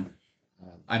again.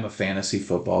 I'm a fantasy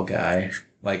football guy.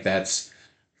 That's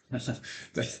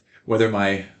whether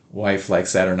my wife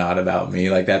likes that or not about me.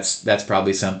 That's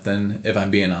probably something, if I'm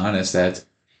being honest, that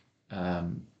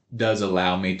does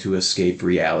allow me to escape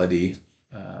reality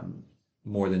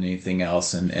more than anything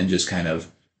else, and just kind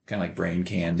of like brain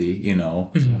candy,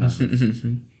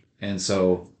 And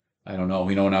so I don't know.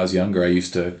 When I was younger, I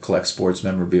used to collect sports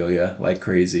memorabilia like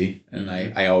crazy, and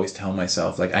I always tell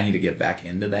myself I need to get back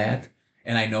into that.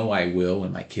 And I know I will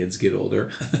when my kids get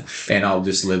older, and I'll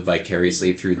just live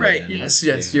vicariously through them. Right. Yes.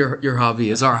 Your hobby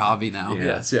is our hobby now. Yeah.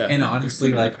 Yes. Yeah. And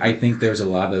honestly, I think there's a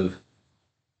lot of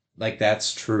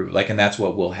that's true. And that's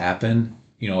what will happen,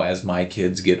 as my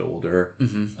kids get older.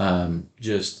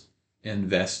 Just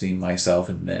investing myself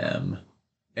in them.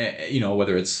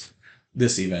 Whether it's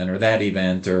this event or that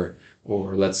event, or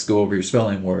let's go over your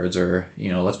spelling words, or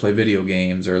let's play video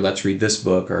games, or let's read this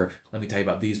book, or let me tell you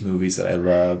about these movies that I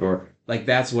love, or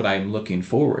that's what I'm looking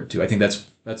forward to. I think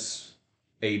that's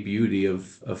a beauty of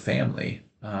family,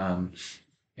 and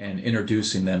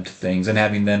introducing them to things and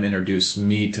having them introduce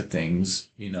me to things.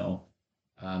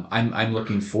 I'm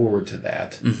looking forward to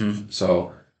that.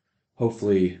 So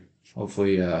hopefully,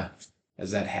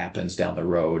 as that happens down the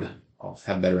road, I'll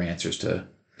have better answers to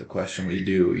the question we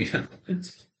do.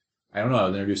 I don't know. I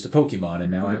was introduced to Pokemon,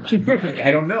 and now I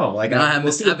don't know. I'm a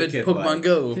avid Pokemon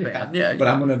Go fan. Yeah. But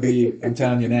I'm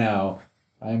telling you now,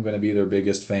 I'm going to be their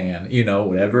biggest fan.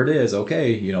 Whatever it is,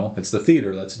 okay, it's the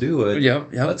theater. Let's do it. Yeah.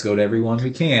 Let's go to everyone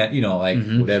we can.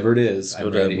 Whatever it is.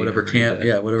 Go to whatever camp.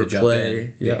 Whatever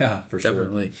play. Yeah, for sure.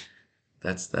 Definitely.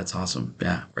 That's awesome.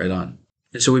 Yeah, right on.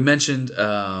 So we mentioned,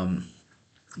 the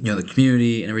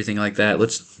community and everything like that.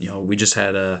 We just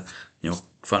had a,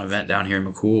 fun event down here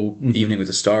in McCool, Evening with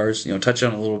the Stars. Touch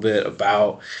on a little bit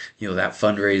about, that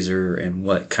fundraiser and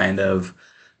what kind of,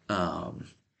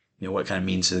 what kind of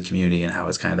means to the community and how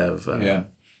it's kind of, how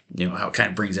it kind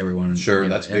of brings everyone. Sure,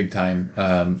 that's big time.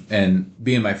 And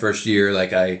being my first year,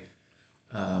 there's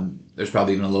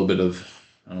probably even a little bit of,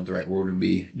 I don't know what the right word would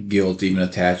be, guilt even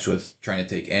attached with trying to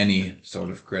take any sort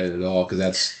of credit at all,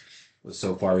 because was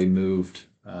so far removed.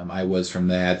 I was from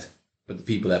that, but the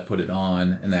people that put it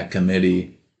on and that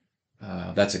committee,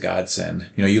 that's a godsend.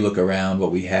 You look around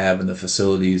what we have in the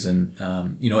facilities, and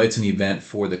it's an event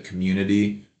for the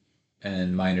community.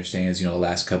 And my understanding is, the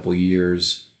last couple of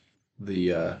years,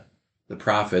 the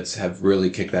profits have really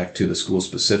kicked back to the school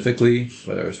specifically,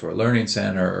 whether it's for a learning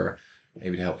center or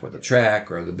maybe to help with the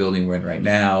track or the building we're in right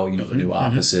now, the new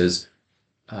offices.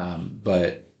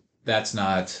 But that's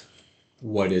not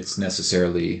what it's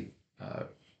necessarily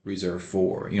reserved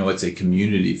for. It's a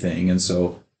community thing. And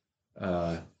so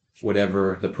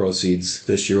whatever the proceeds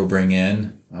this year will bring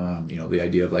in, the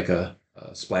idea of like a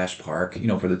splash park,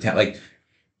 for the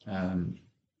town,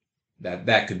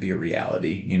 that could be a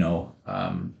reality,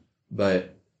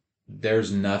 but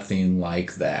there's nothing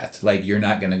like that. You're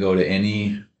not going to go to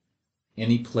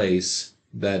any place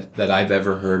that I've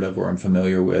ever heard of or I'm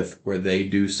familiar with where they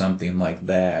do something like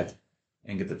that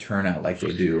and get the turnout like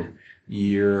they do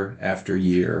year after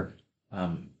year,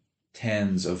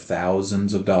 tens of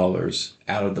thousands of dollars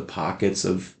out of the pockets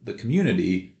of the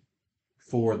community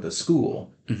for the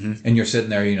school. And you're sitting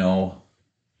there,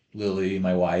 Lily,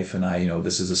 my wife, and I,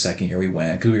 this is the second year we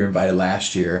went because we were invited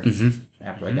last year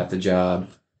after I got the job.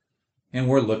 And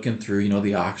we're looking through,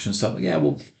 the auction stuff.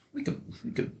 We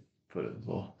could put a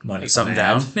little money something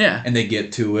down. Yeah. And they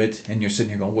get to it, and you're sitting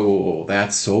here going, whoa,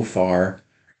 that's so far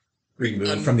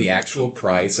removed from the actual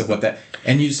price of what that.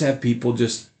 And you just have people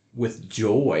just with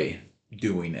joy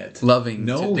doing it. Loving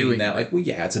doing that.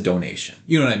 It's a donation.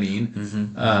 You know what I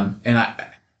mean? And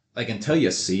I until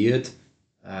you see it,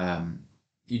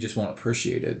 you just won't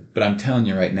appreciate it. But I'm telling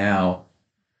you right now,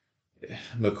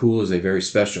 McCool is a very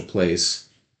special place,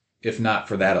 if not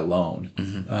for that alone.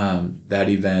 That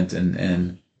event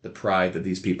and the pride that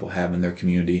these people have in their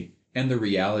community and the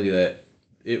reality that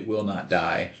it will not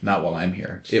die, not while I'm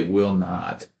here. It will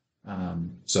not.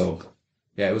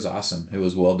 It was awesome. It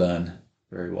was well done.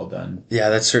 Very well done. Yeah,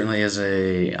 that certainly is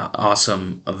a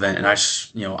awesome event. And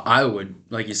I would,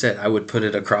 like you said, I would put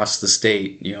it across the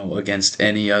state, against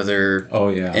any other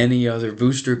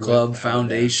booster club,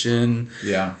 foundation.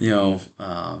 Yeah.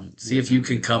 See if you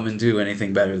can come and do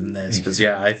anything better than this. Because,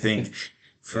 I think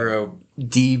for a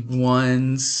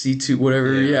D1, C2,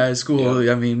 whatever, school,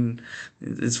 I mean,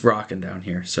 it's rocking down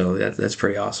here. So that's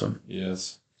pretty awesome.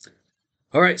 Yes.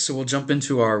 All right, so we'll jump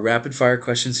into our rapid fire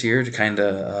questions here to kind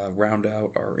of round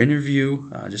out our interview.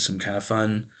 Just some kind of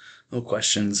fun little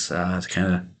questions to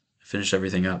kind of finish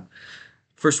everything up.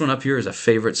 First one up here is a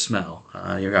favorite smell.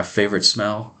 You got a favorite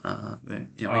smell?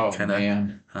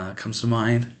 Comes to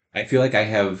mind. I feel like I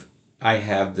have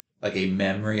a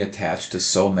memory attached to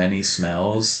so many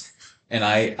smells, and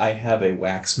I have a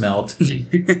wax melt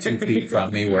 2 feet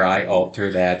from me where I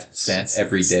alter that scent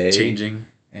every day, changing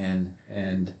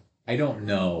and. I don't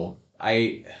know.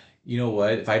 You know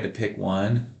what? If I had to pick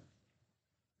one,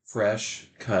 fresh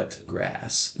cut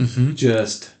grass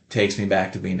just takes me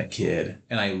back to being a kid,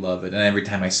 and I love it. And every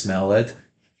time I smell it,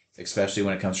 especially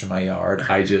when it comes from my yard,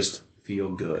 I just feel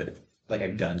good, like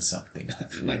I've done something,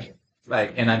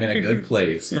 and I'm in a good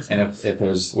place. And if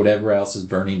there's whatever else is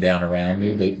burning down around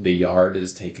me, the yard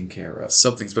is taken care of.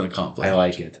 Something's been accomplished. I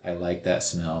like it. I like that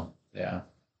smell. Yeah.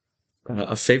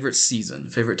 A favorite season,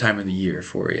 favorite time of the year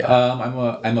for you?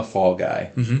 I'm a fall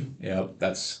guy.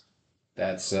 That's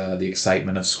the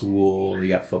excitement of school. You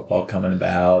got football coming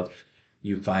about.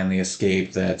 You finally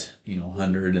escape that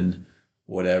 100 and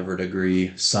whatever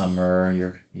degree summer.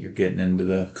 You're getting into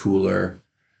the cooler.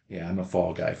 Yeah, I'm a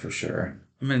fall guy for sure.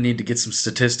 I'm gonna need to get some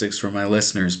statistics for my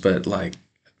listeners, but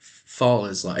fall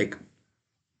is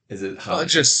Is it hot?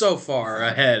 Just so far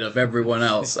ahead of everyone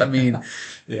else. I mean,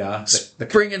 yeah.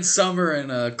 Spring and summer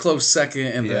in a close second,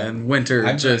 and then winter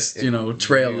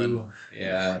trailing.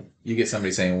 You get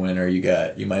somebody saying winter,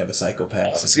 you might have a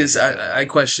psychopath. Because I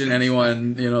question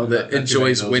anyone that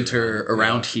enjoys winter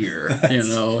around here.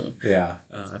 Yeah.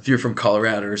 If you're from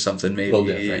Colorado or something, maybe. A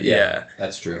little different. Yeah,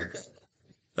 that's true.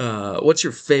 What's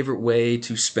your favorite way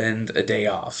to spend a day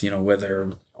off?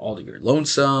 Whether all you're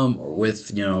lonesome or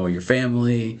with, your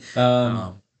family,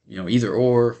 either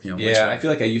or, Yeah, I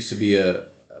feel like I used to be a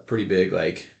pretty big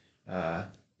like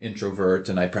introvert,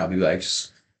 and I'd probably be like,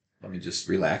 just let me just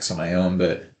relax on my own.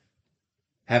 But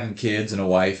having kids and a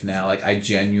wife now, like I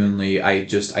genuinely, I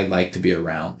like to be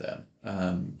around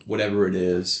them. Whatever it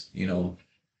is,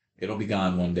 it'll be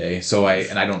gone one day. So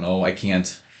I don't know,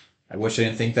 I wish I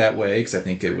didn't think that way, because I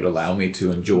think it would allow me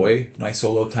to enjoy my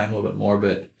solo time a little bit more.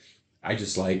 But I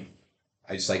just like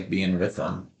being with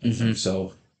them. Mm-hmm.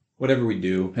 So whatever we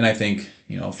do, and I think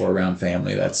if we're around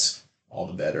family, that's all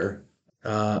the better.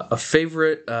 A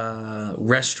favorite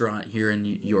restaurant here in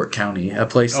York County, a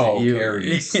place that you...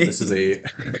 Carrie's. This is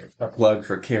a plug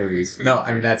for Carrie's. No,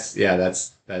 I mean that's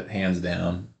hands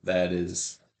down. That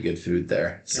is good food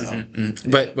there. So,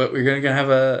 mm-hmm. But we're gonna have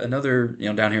another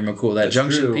down here in McCool. That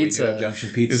Junction Pizza.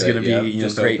 Junction Pizza is gonna be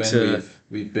just great opened.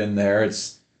 We've been there.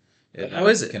 How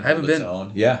is it? I haven't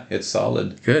been. Yeah, it's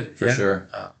solid. Good for sure.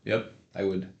 Yep, I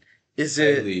would. Is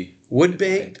it wood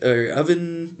baked or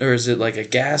oven, or is it like a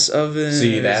gas oven?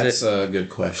 See, that's a good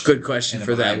question. Good question and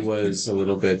for that. I was a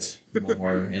little bit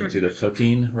more into the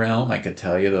cooking realm, I could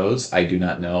tell you those. I do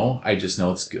not know. I just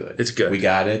know it's good. It's good. We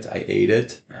got it. I ate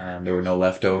it. There were no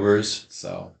leftovers.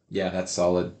 So, yeah, that's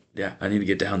solid. Yeah, I need to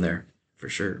get down there for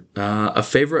sure. A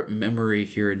favorite memory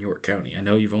here in York County? I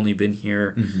know you've only been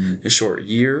here a short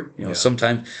year.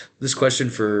 Sometimes this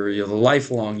question for the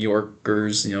lifelong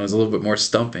Yorkers, is a little bit more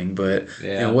stumping. But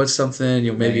what's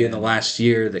something maybe in the last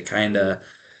year that kind of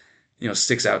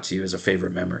sticks out to you as a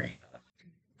favorite memory?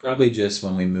 Probably just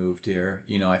when we moved here.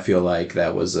 I feel like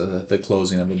that was the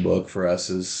closing of a book for us,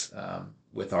 is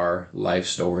with our life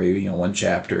story. One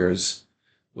chapter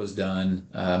was done.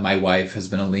 My wife has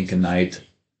been a Lincolnite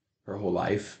her whole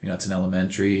life. It's an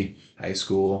elementary, high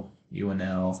school,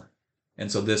 UNL.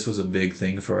 And so this was a big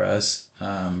thing for us.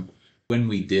 When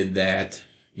we did that,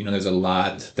 there's a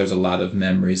lot of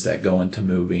memories that go into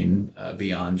moving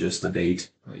beyond just the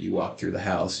date that you walk through the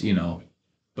house,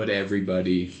 but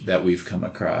everybody that we've come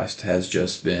across has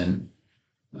just been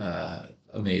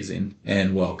amazing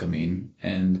and welcoming.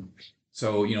 And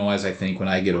so, as I think when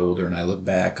I get older and I look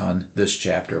back on this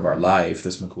chapter of our life,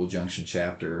 this McCool Junction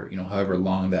chapter, however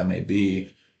long that may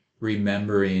be,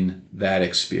 remembering that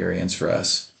experience for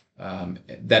us,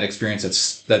 that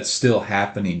experience that's still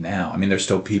happening now. I mean, there's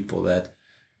still people that,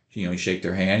 you shake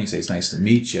their hand, you say, it's nice to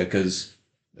meet you, because,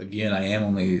 again, I am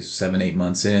only 7-8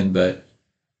 months in, but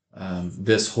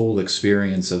this whole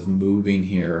experience of moving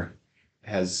here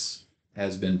has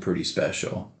been pretty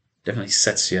special. Definitely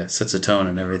sets a tone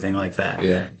and everything like that.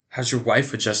 Yeah. How's your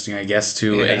wife adjusting, I guess,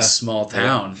 to a small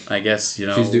town? Yeah. I guess,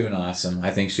 She's doing awesome.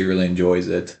 I think she really enjoys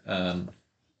it.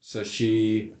 So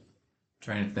she,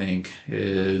 trying to think,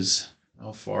 is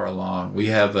how far along? We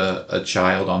have a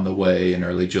child on the way in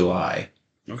early July.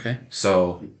 Okay.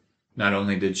 So not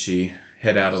only did she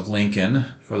head out of Lincoln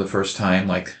for the first time,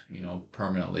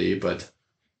 permanently, but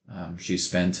she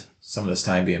spent some of this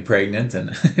time being pregnant,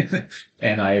 and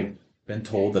and I've been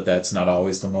told that that's not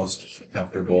always the most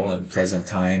comfortable and pleasant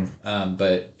time,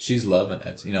 but she's loving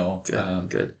it.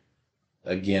 Good.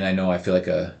 Again, I feel like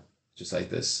just like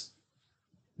this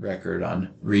record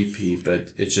on repeat,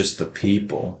 but it's just the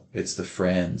people, it's the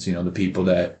friends, the people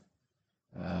that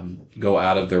go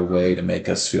out of their way to make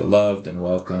us feel loved and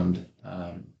welcomed.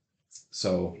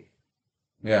 So,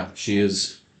 yeah, she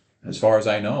is, as far as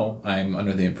I know, I'm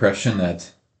under the impression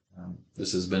that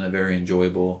this has been a very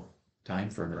enjoyable time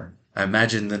for her. I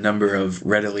imagine the number of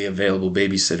readily available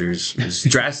babysitters is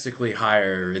drastically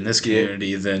higher in this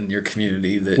community than your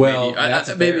community. Maybe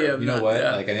you know what?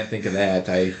 I didn't think of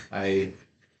that.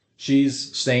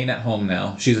 She's staying at home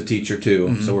now. She's a teacher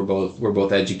too, so we're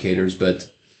both educators. But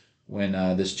when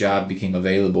this job became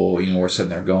available, we're sitting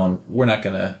there going, we're not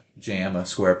gonna jam a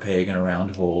square peg in a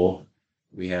round hole.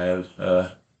 We have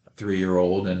a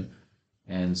 3-year-old,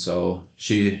 and so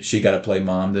she got to play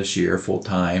mom this year full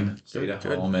time, stayed at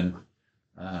home, and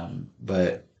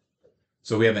but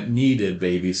so we haven't needed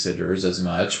babysitters as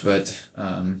much. But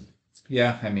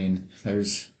yeah, I mean,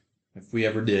 if we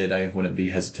ever did, I wouldn't be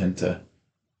hesitant to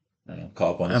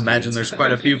call up one. I imagine there's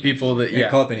quite a few people that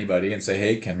call up anybody and say,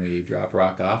 hey, can we drop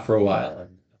Rock off for a while?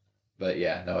 But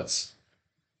yeah, no, it's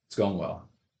going well.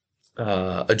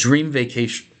 A dream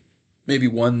vacation. Maybe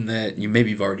one that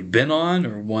you've already been on,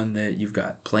 or one that you've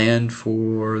got planned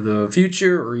for the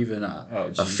future, or even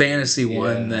a fantasy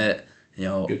one that,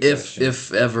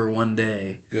 if ever one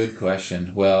day. Good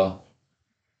question. Well,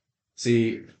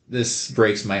 see, this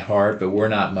breaks my heart, but we're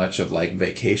not much of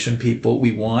vacation people.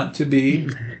 We want to be.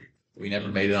 We never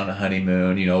made it on a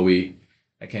honeymoon.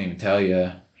 I can't even tell you.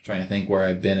 I'm trying to think where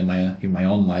I've been in my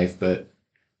own life, but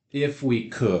if we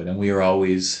could, and we were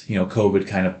always, COVID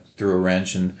kind of threw a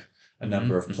wrench in a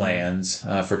number of plans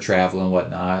for travel and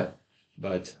whatnot.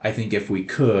 But I think if we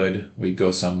could, we'd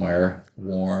go somewhere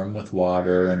warm with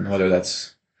water, and whether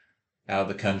that's out of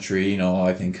the country,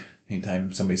 I think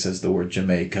anytime somebody says the word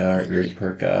Jamaica or you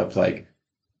perk up, like,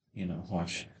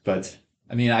 watch. But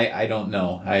I mean, I don't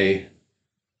know.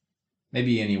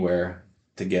 Maybe anywhere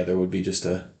together would be just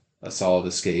a solid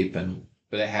escape, but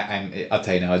I'll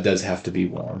tell you now, it does have to be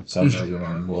warm. Somewhere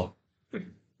warm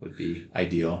would be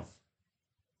ideal.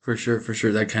 For sure.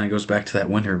 That kind of goes back to that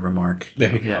winter remark.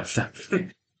 There you go.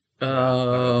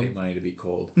 Pay money to be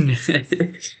cold.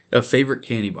 A favorite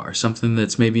candy bar, something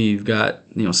that's maybe you've got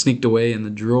sneaked away in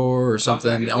the drawer or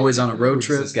something. Always on a road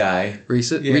trip. This guy,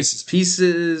 Reese's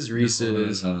Pieces,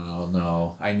 Reese's.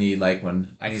 No. I need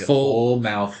a full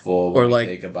mouthful or when like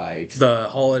I take a bite. The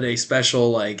holiday special,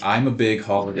 like I'm a big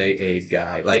holiday egg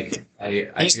guy. Like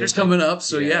Easter's coming up,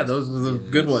 so yeah, those are the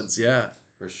good ones. Yeah,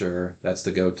 for sure. That's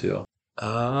the go-to.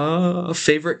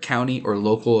 Favorite county or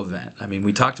local event? I mean,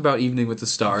 we talked about Evening with the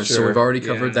Stars, so Sure. we've already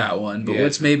covered that one. But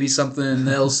what's maybe something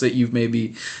else that you've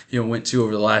maybe went to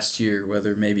over the last year?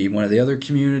 Whether maybe one of the other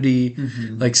community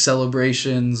like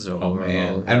celebrations, or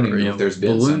I don't even know if there's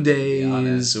been balloon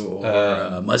days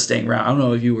or Mustang Round. I don't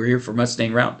know if you were here for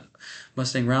Mustang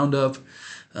Roundup,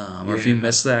 or if you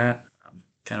missed that.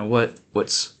 Kind of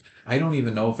what's. I don't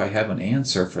even know if I have an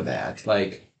answer for that.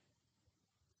 Like,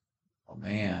 oh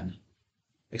man.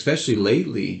 Especially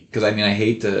lately, because I mean, I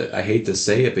hate to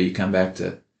say it, but you come back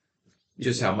to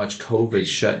just how much COVID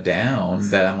shut down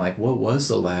that I'm like, what was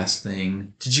the last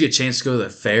thing? Did you get a chance to go to the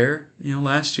fair,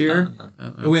 last year?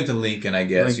 We went to Lincoln, I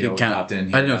guess. Popped in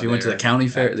here. I don't know if you went to the county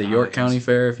fair, the York County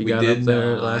Fair, if you got up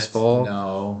there last fall.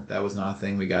 No, that was not a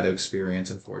thing we got to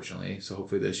experience, unfortunately. So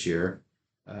hopefully this year.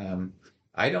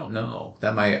 I don't know.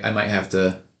 I might have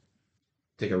to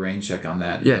take a rain check on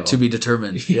that. Yeah, to be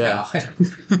determined. Yeah.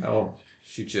 Oh.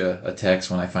 Shoot you a text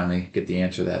when I finally get the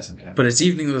answer to that sometime. But it's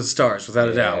Evening with the Stars, without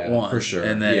a doubt. One. For sure.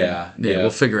 And then we'll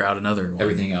figure out another one.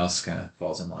 Everything else kind of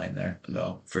falls in line there.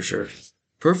 No, for sure.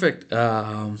 Perfect.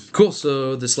 Cool.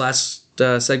 So this last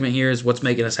segment here is what's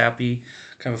making us happy.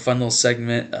 Kind of a fun little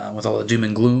segment with all the doom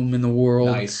and gloom in the world.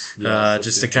 Nice.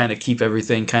 Just to kind of keep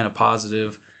everything kind of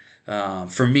positive.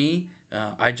 For me,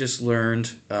 I just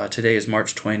learned, today is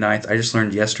March 29th, I just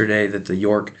learned yesterday that the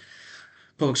York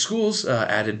Public Schools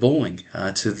added bowling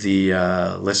to the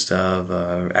list of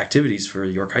activities for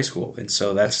York High School. And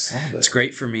so that's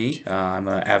great for me. I'm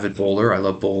an avid bowler. I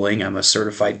love bowling. I'm a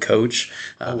certified coach.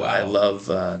 Oh, wow. I love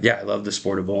the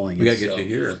sport of bowling. We got to get you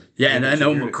here. Yeah, and I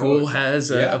know McCool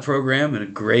has a program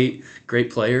and great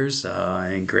players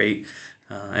and great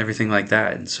everything like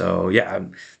that. And so,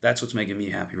 that's what's making me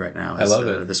happy right now. I love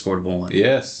it. The sport of bowling.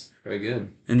 Yes, very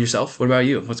good. And yourself? What about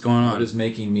you? What's going on? What is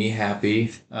making me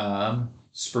happy?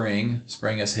 Spring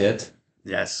has hit.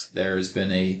 Yes. There's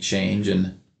been a change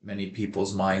in many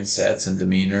people's mindsets and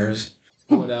demeanors.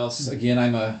 What else? Again,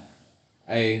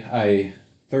 I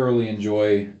thoroughly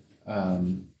enjoy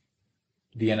the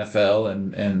NFL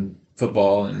and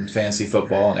football and fantasy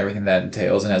football and everything that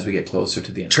entails. And as we get closer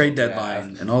to the trade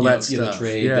deadline and all that stuff, the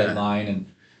trade deadline and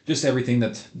just everything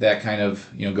that kind of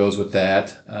goes with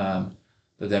that.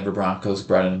 The Denver Broncos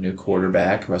brought in a new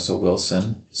quarterback, Russell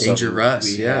Wilson. Danger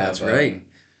Russ, that's right.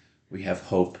 We have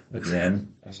hope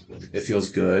again. It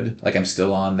feels good. Like I'm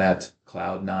still on that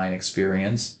Cloud 9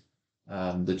 experience.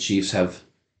 The Chiefs have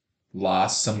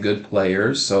lost some good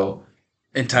players, so.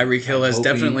 And Tyreek Hill has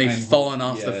definitely fallen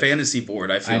off the fantasy board,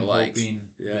 I feel like. I'm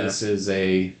hoping this is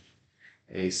a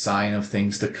sign of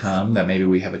things to come, that maybe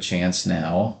we have a chance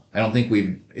now. I don't think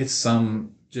it's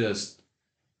some just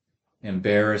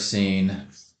embarrassing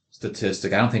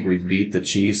statistic. I don't think we've beat the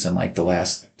Chiefs in like the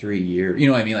last 3 years. You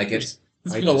know what I mean? Like it's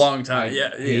been a long time.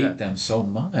 I hate them so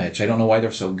much. I don't know why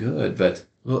they're so good, but.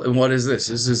 Well, and what is this?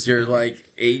 Is this your 8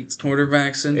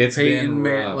 quarterbacks in Peyton?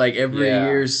 Every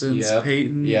year since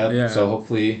Peyton? Yeah. So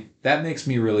hopefully that makes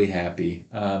me really happy.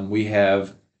 We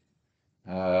have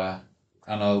on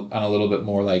a little bit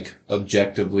more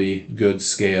objectively good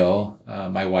scale.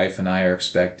 My wife and I are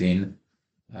expecting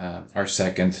our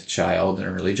second child in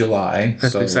early July.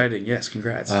 That's exciting. Yes,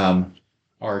 congrats.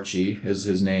 Archie is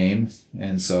his name,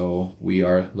 and so we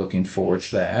are looking forward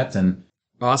to that. And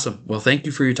awesome. Well, thank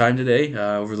you for your time today.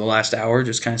 Over the last hour,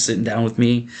 just kind of sitting down with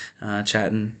me,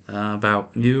 chatting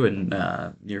about you and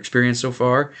your experience so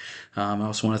far. I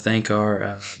also want to thank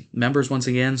our members once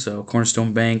again. So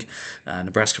Cornerstone Bank,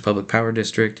 Nebraska Public Power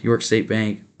District, York State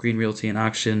Bank, Green Realty and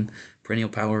Auction,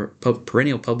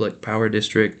 Perennial Public Power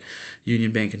District,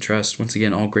 Union Bank and Trust. Once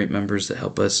again, all great members that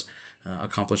help us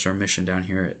accomplish our mission down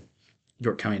here at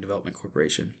York County Development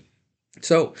Corporation.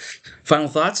 So, final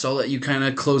thoughts. I'll let you kind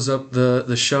of close up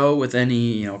the show with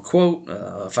any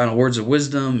quote, final words of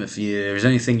wisdom. If there's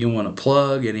anything you want to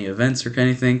plug, any events or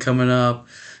anything coming up,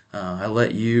 I'll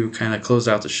let you kind of close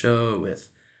out the show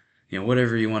with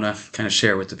whatever you want to kind of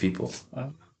share with the people.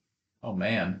 Oh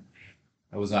man,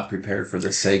 I was not prepared for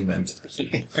this segment.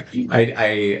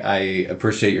 I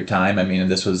appreciate your time. I mean,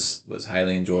 this was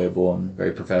highly enjoyable and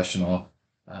very professional.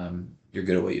 You're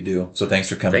good at what you do. So thanks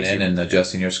for coming in and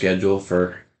adjusting your schedule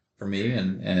for me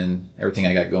and everything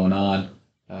I got going on.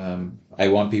 I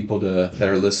want people that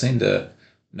are listening to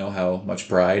know how much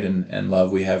pride and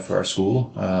love we have for our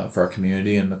school, for our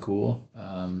community in McCool.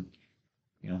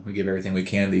 We give everything we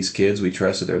can to these kids. We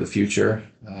trust that they're the future.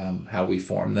 How we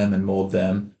form them and mold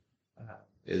them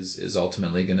is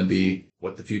ultimately going to be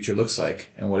what the future looks like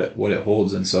and what it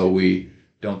holds. And so we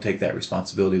don't take that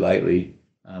responsibility lightly.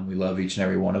 We love each and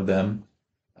every one of them.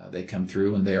 They come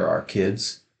through and they are our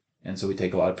kids. And so we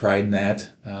take a lot of pride in that.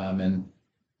 And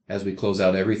as we close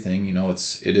out everything,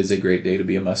 it is a great day to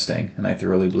be a Mustang. And I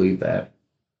thoroughly believe that.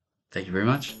 Thank you very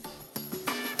much.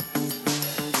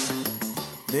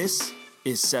 This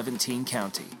is 17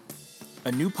 County,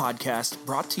 a new podcast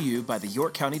brought to you by the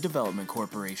York County Development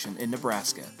Corporation in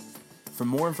Nebraska. For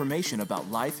more information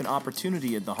about life and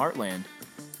opportunity in the Heartland,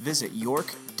 visit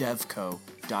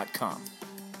yorkdevco.com.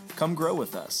 Come grow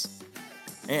with us.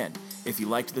 And if you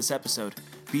liked this episode,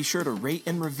 be sure to rate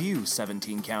and review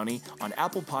 17 County on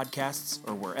Apple Podcasts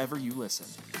or wherever you listen.